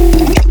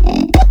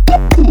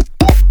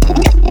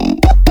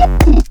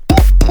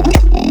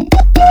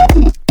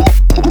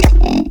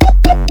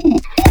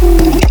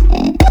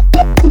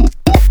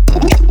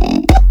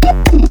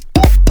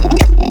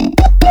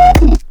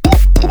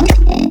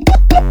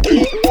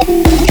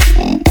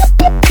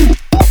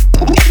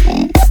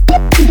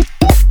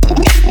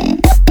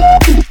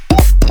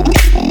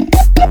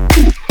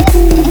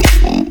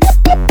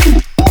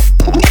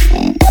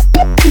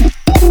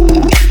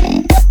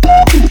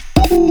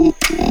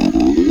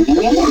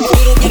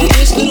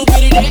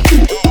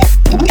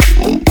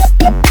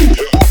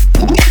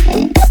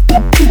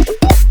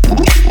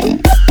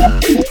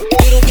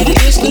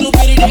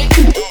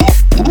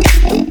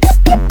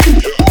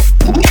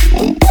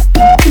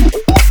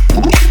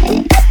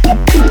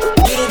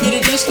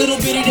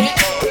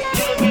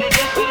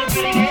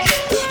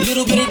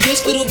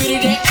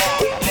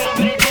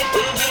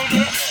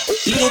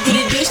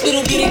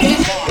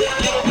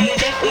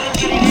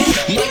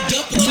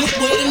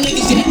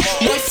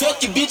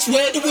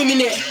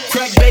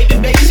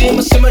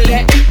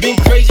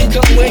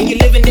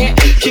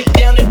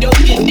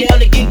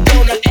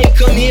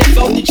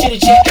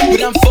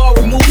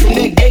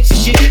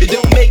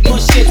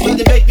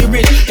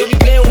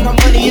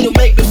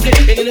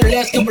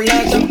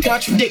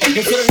 Contradict. And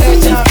for the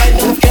last time, I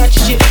know I'm got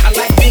your shit. I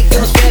like big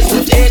girls, fast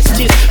lips, ass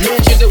tits. Man,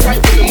 she's a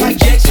white woman, Mike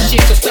Jackson shit.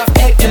 So stop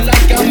acting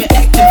like I'm an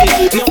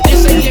activist. No,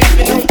 this ain't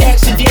happening on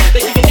accident. They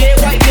give a dead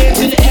white man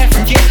to the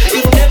African.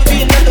 It'll never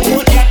be another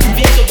one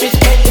activist. So bitch,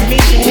 pay the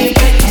mission and pay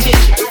attention.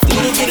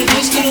 Little bit of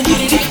this, little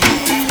bit of that.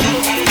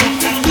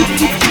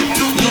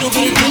 Little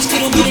bit of this,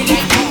 little bit of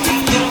that.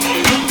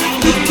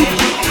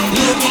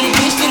 Little bit of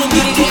this, little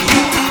bit of that.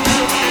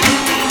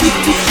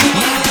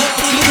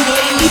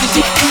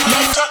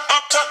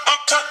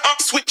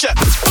 Switch up.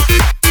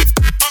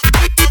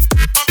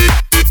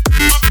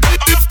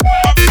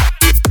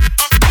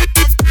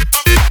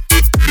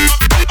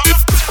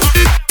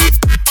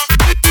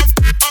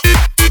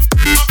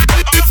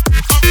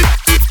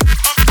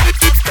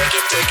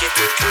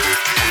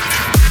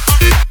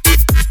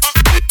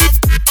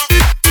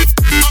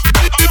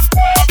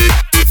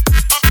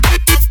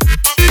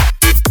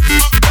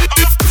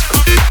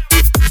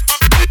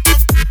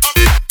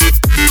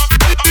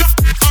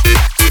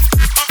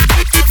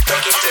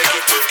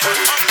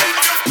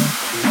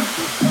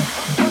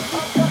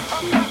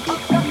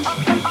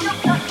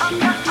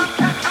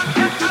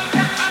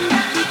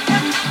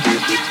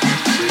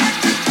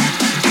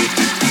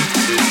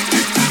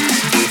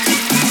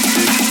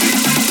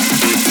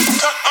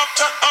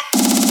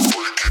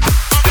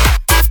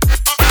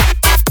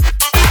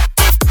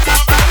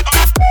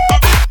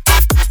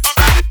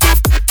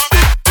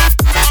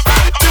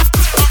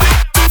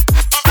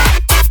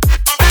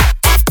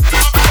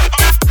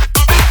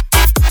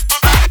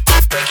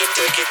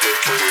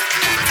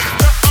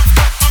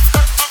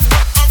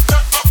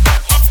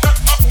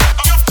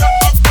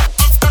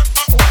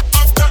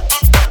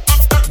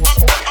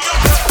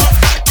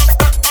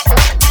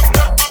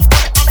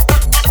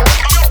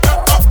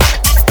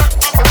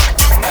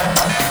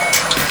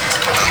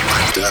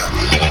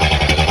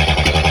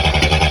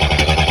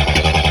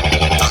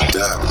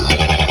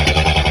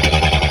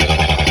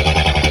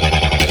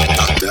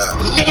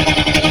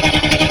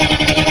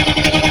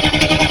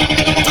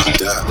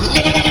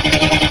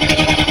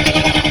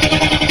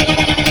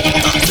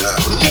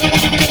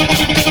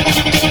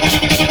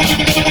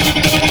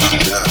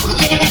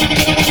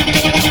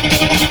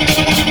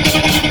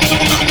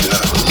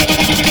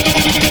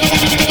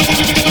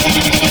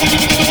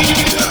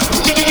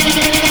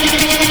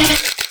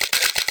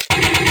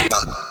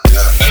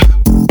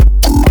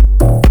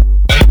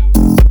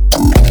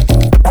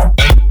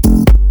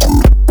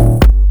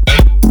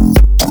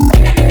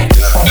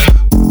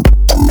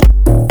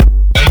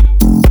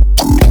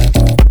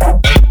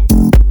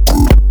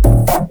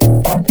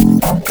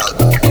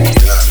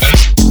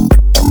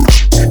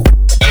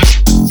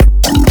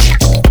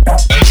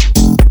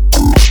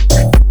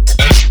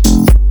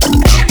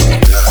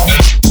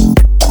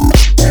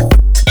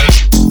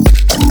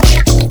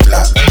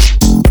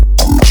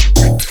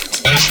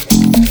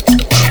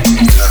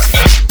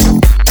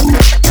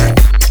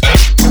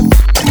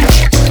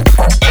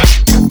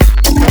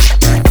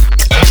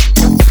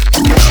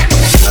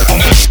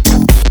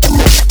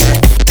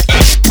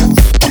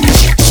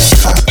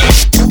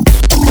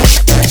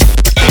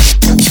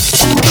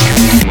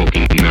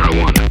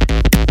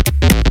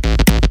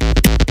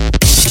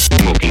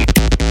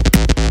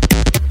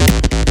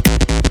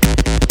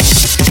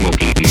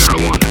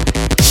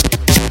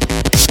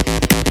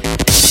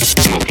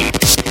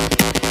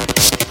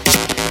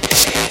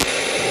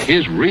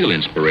 His real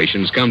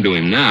inspirations come to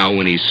him now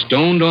when he's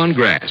stoned on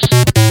grass.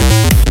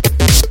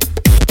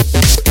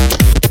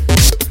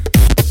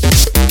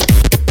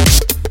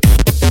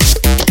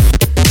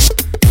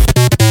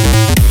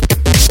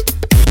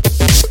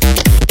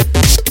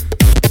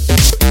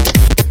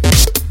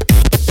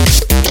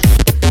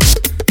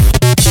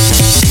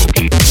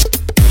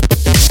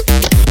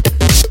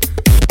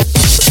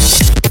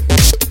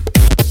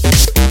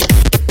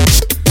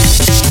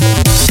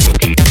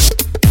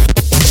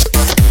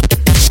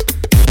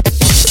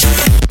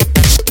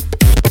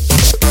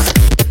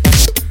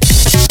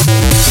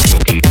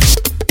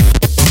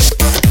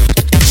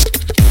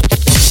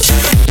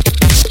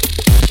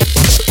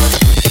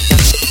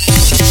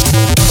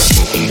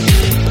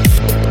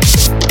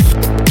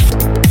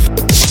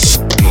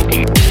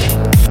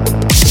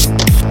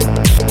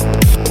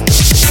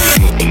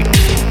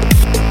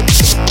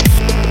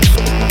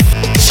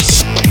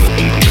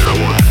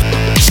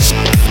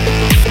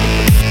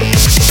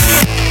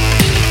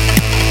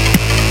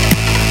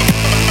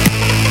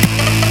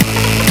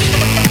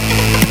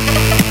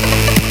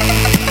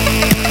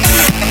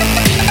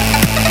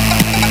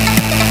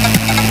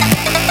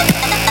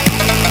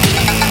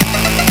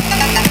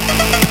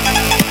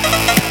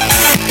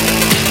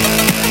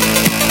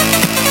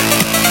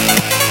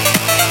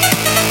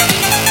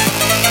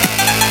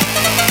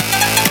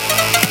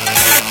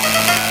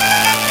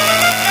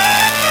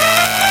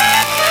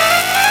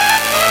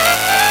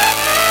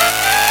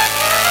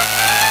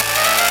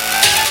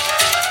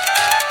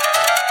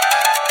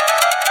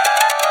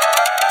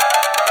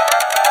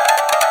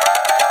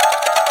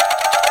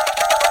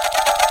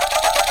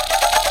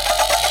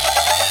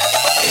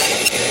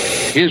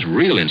 His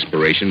real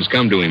inspirations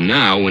come to him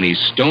now when he's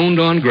stoned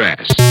on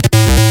grass.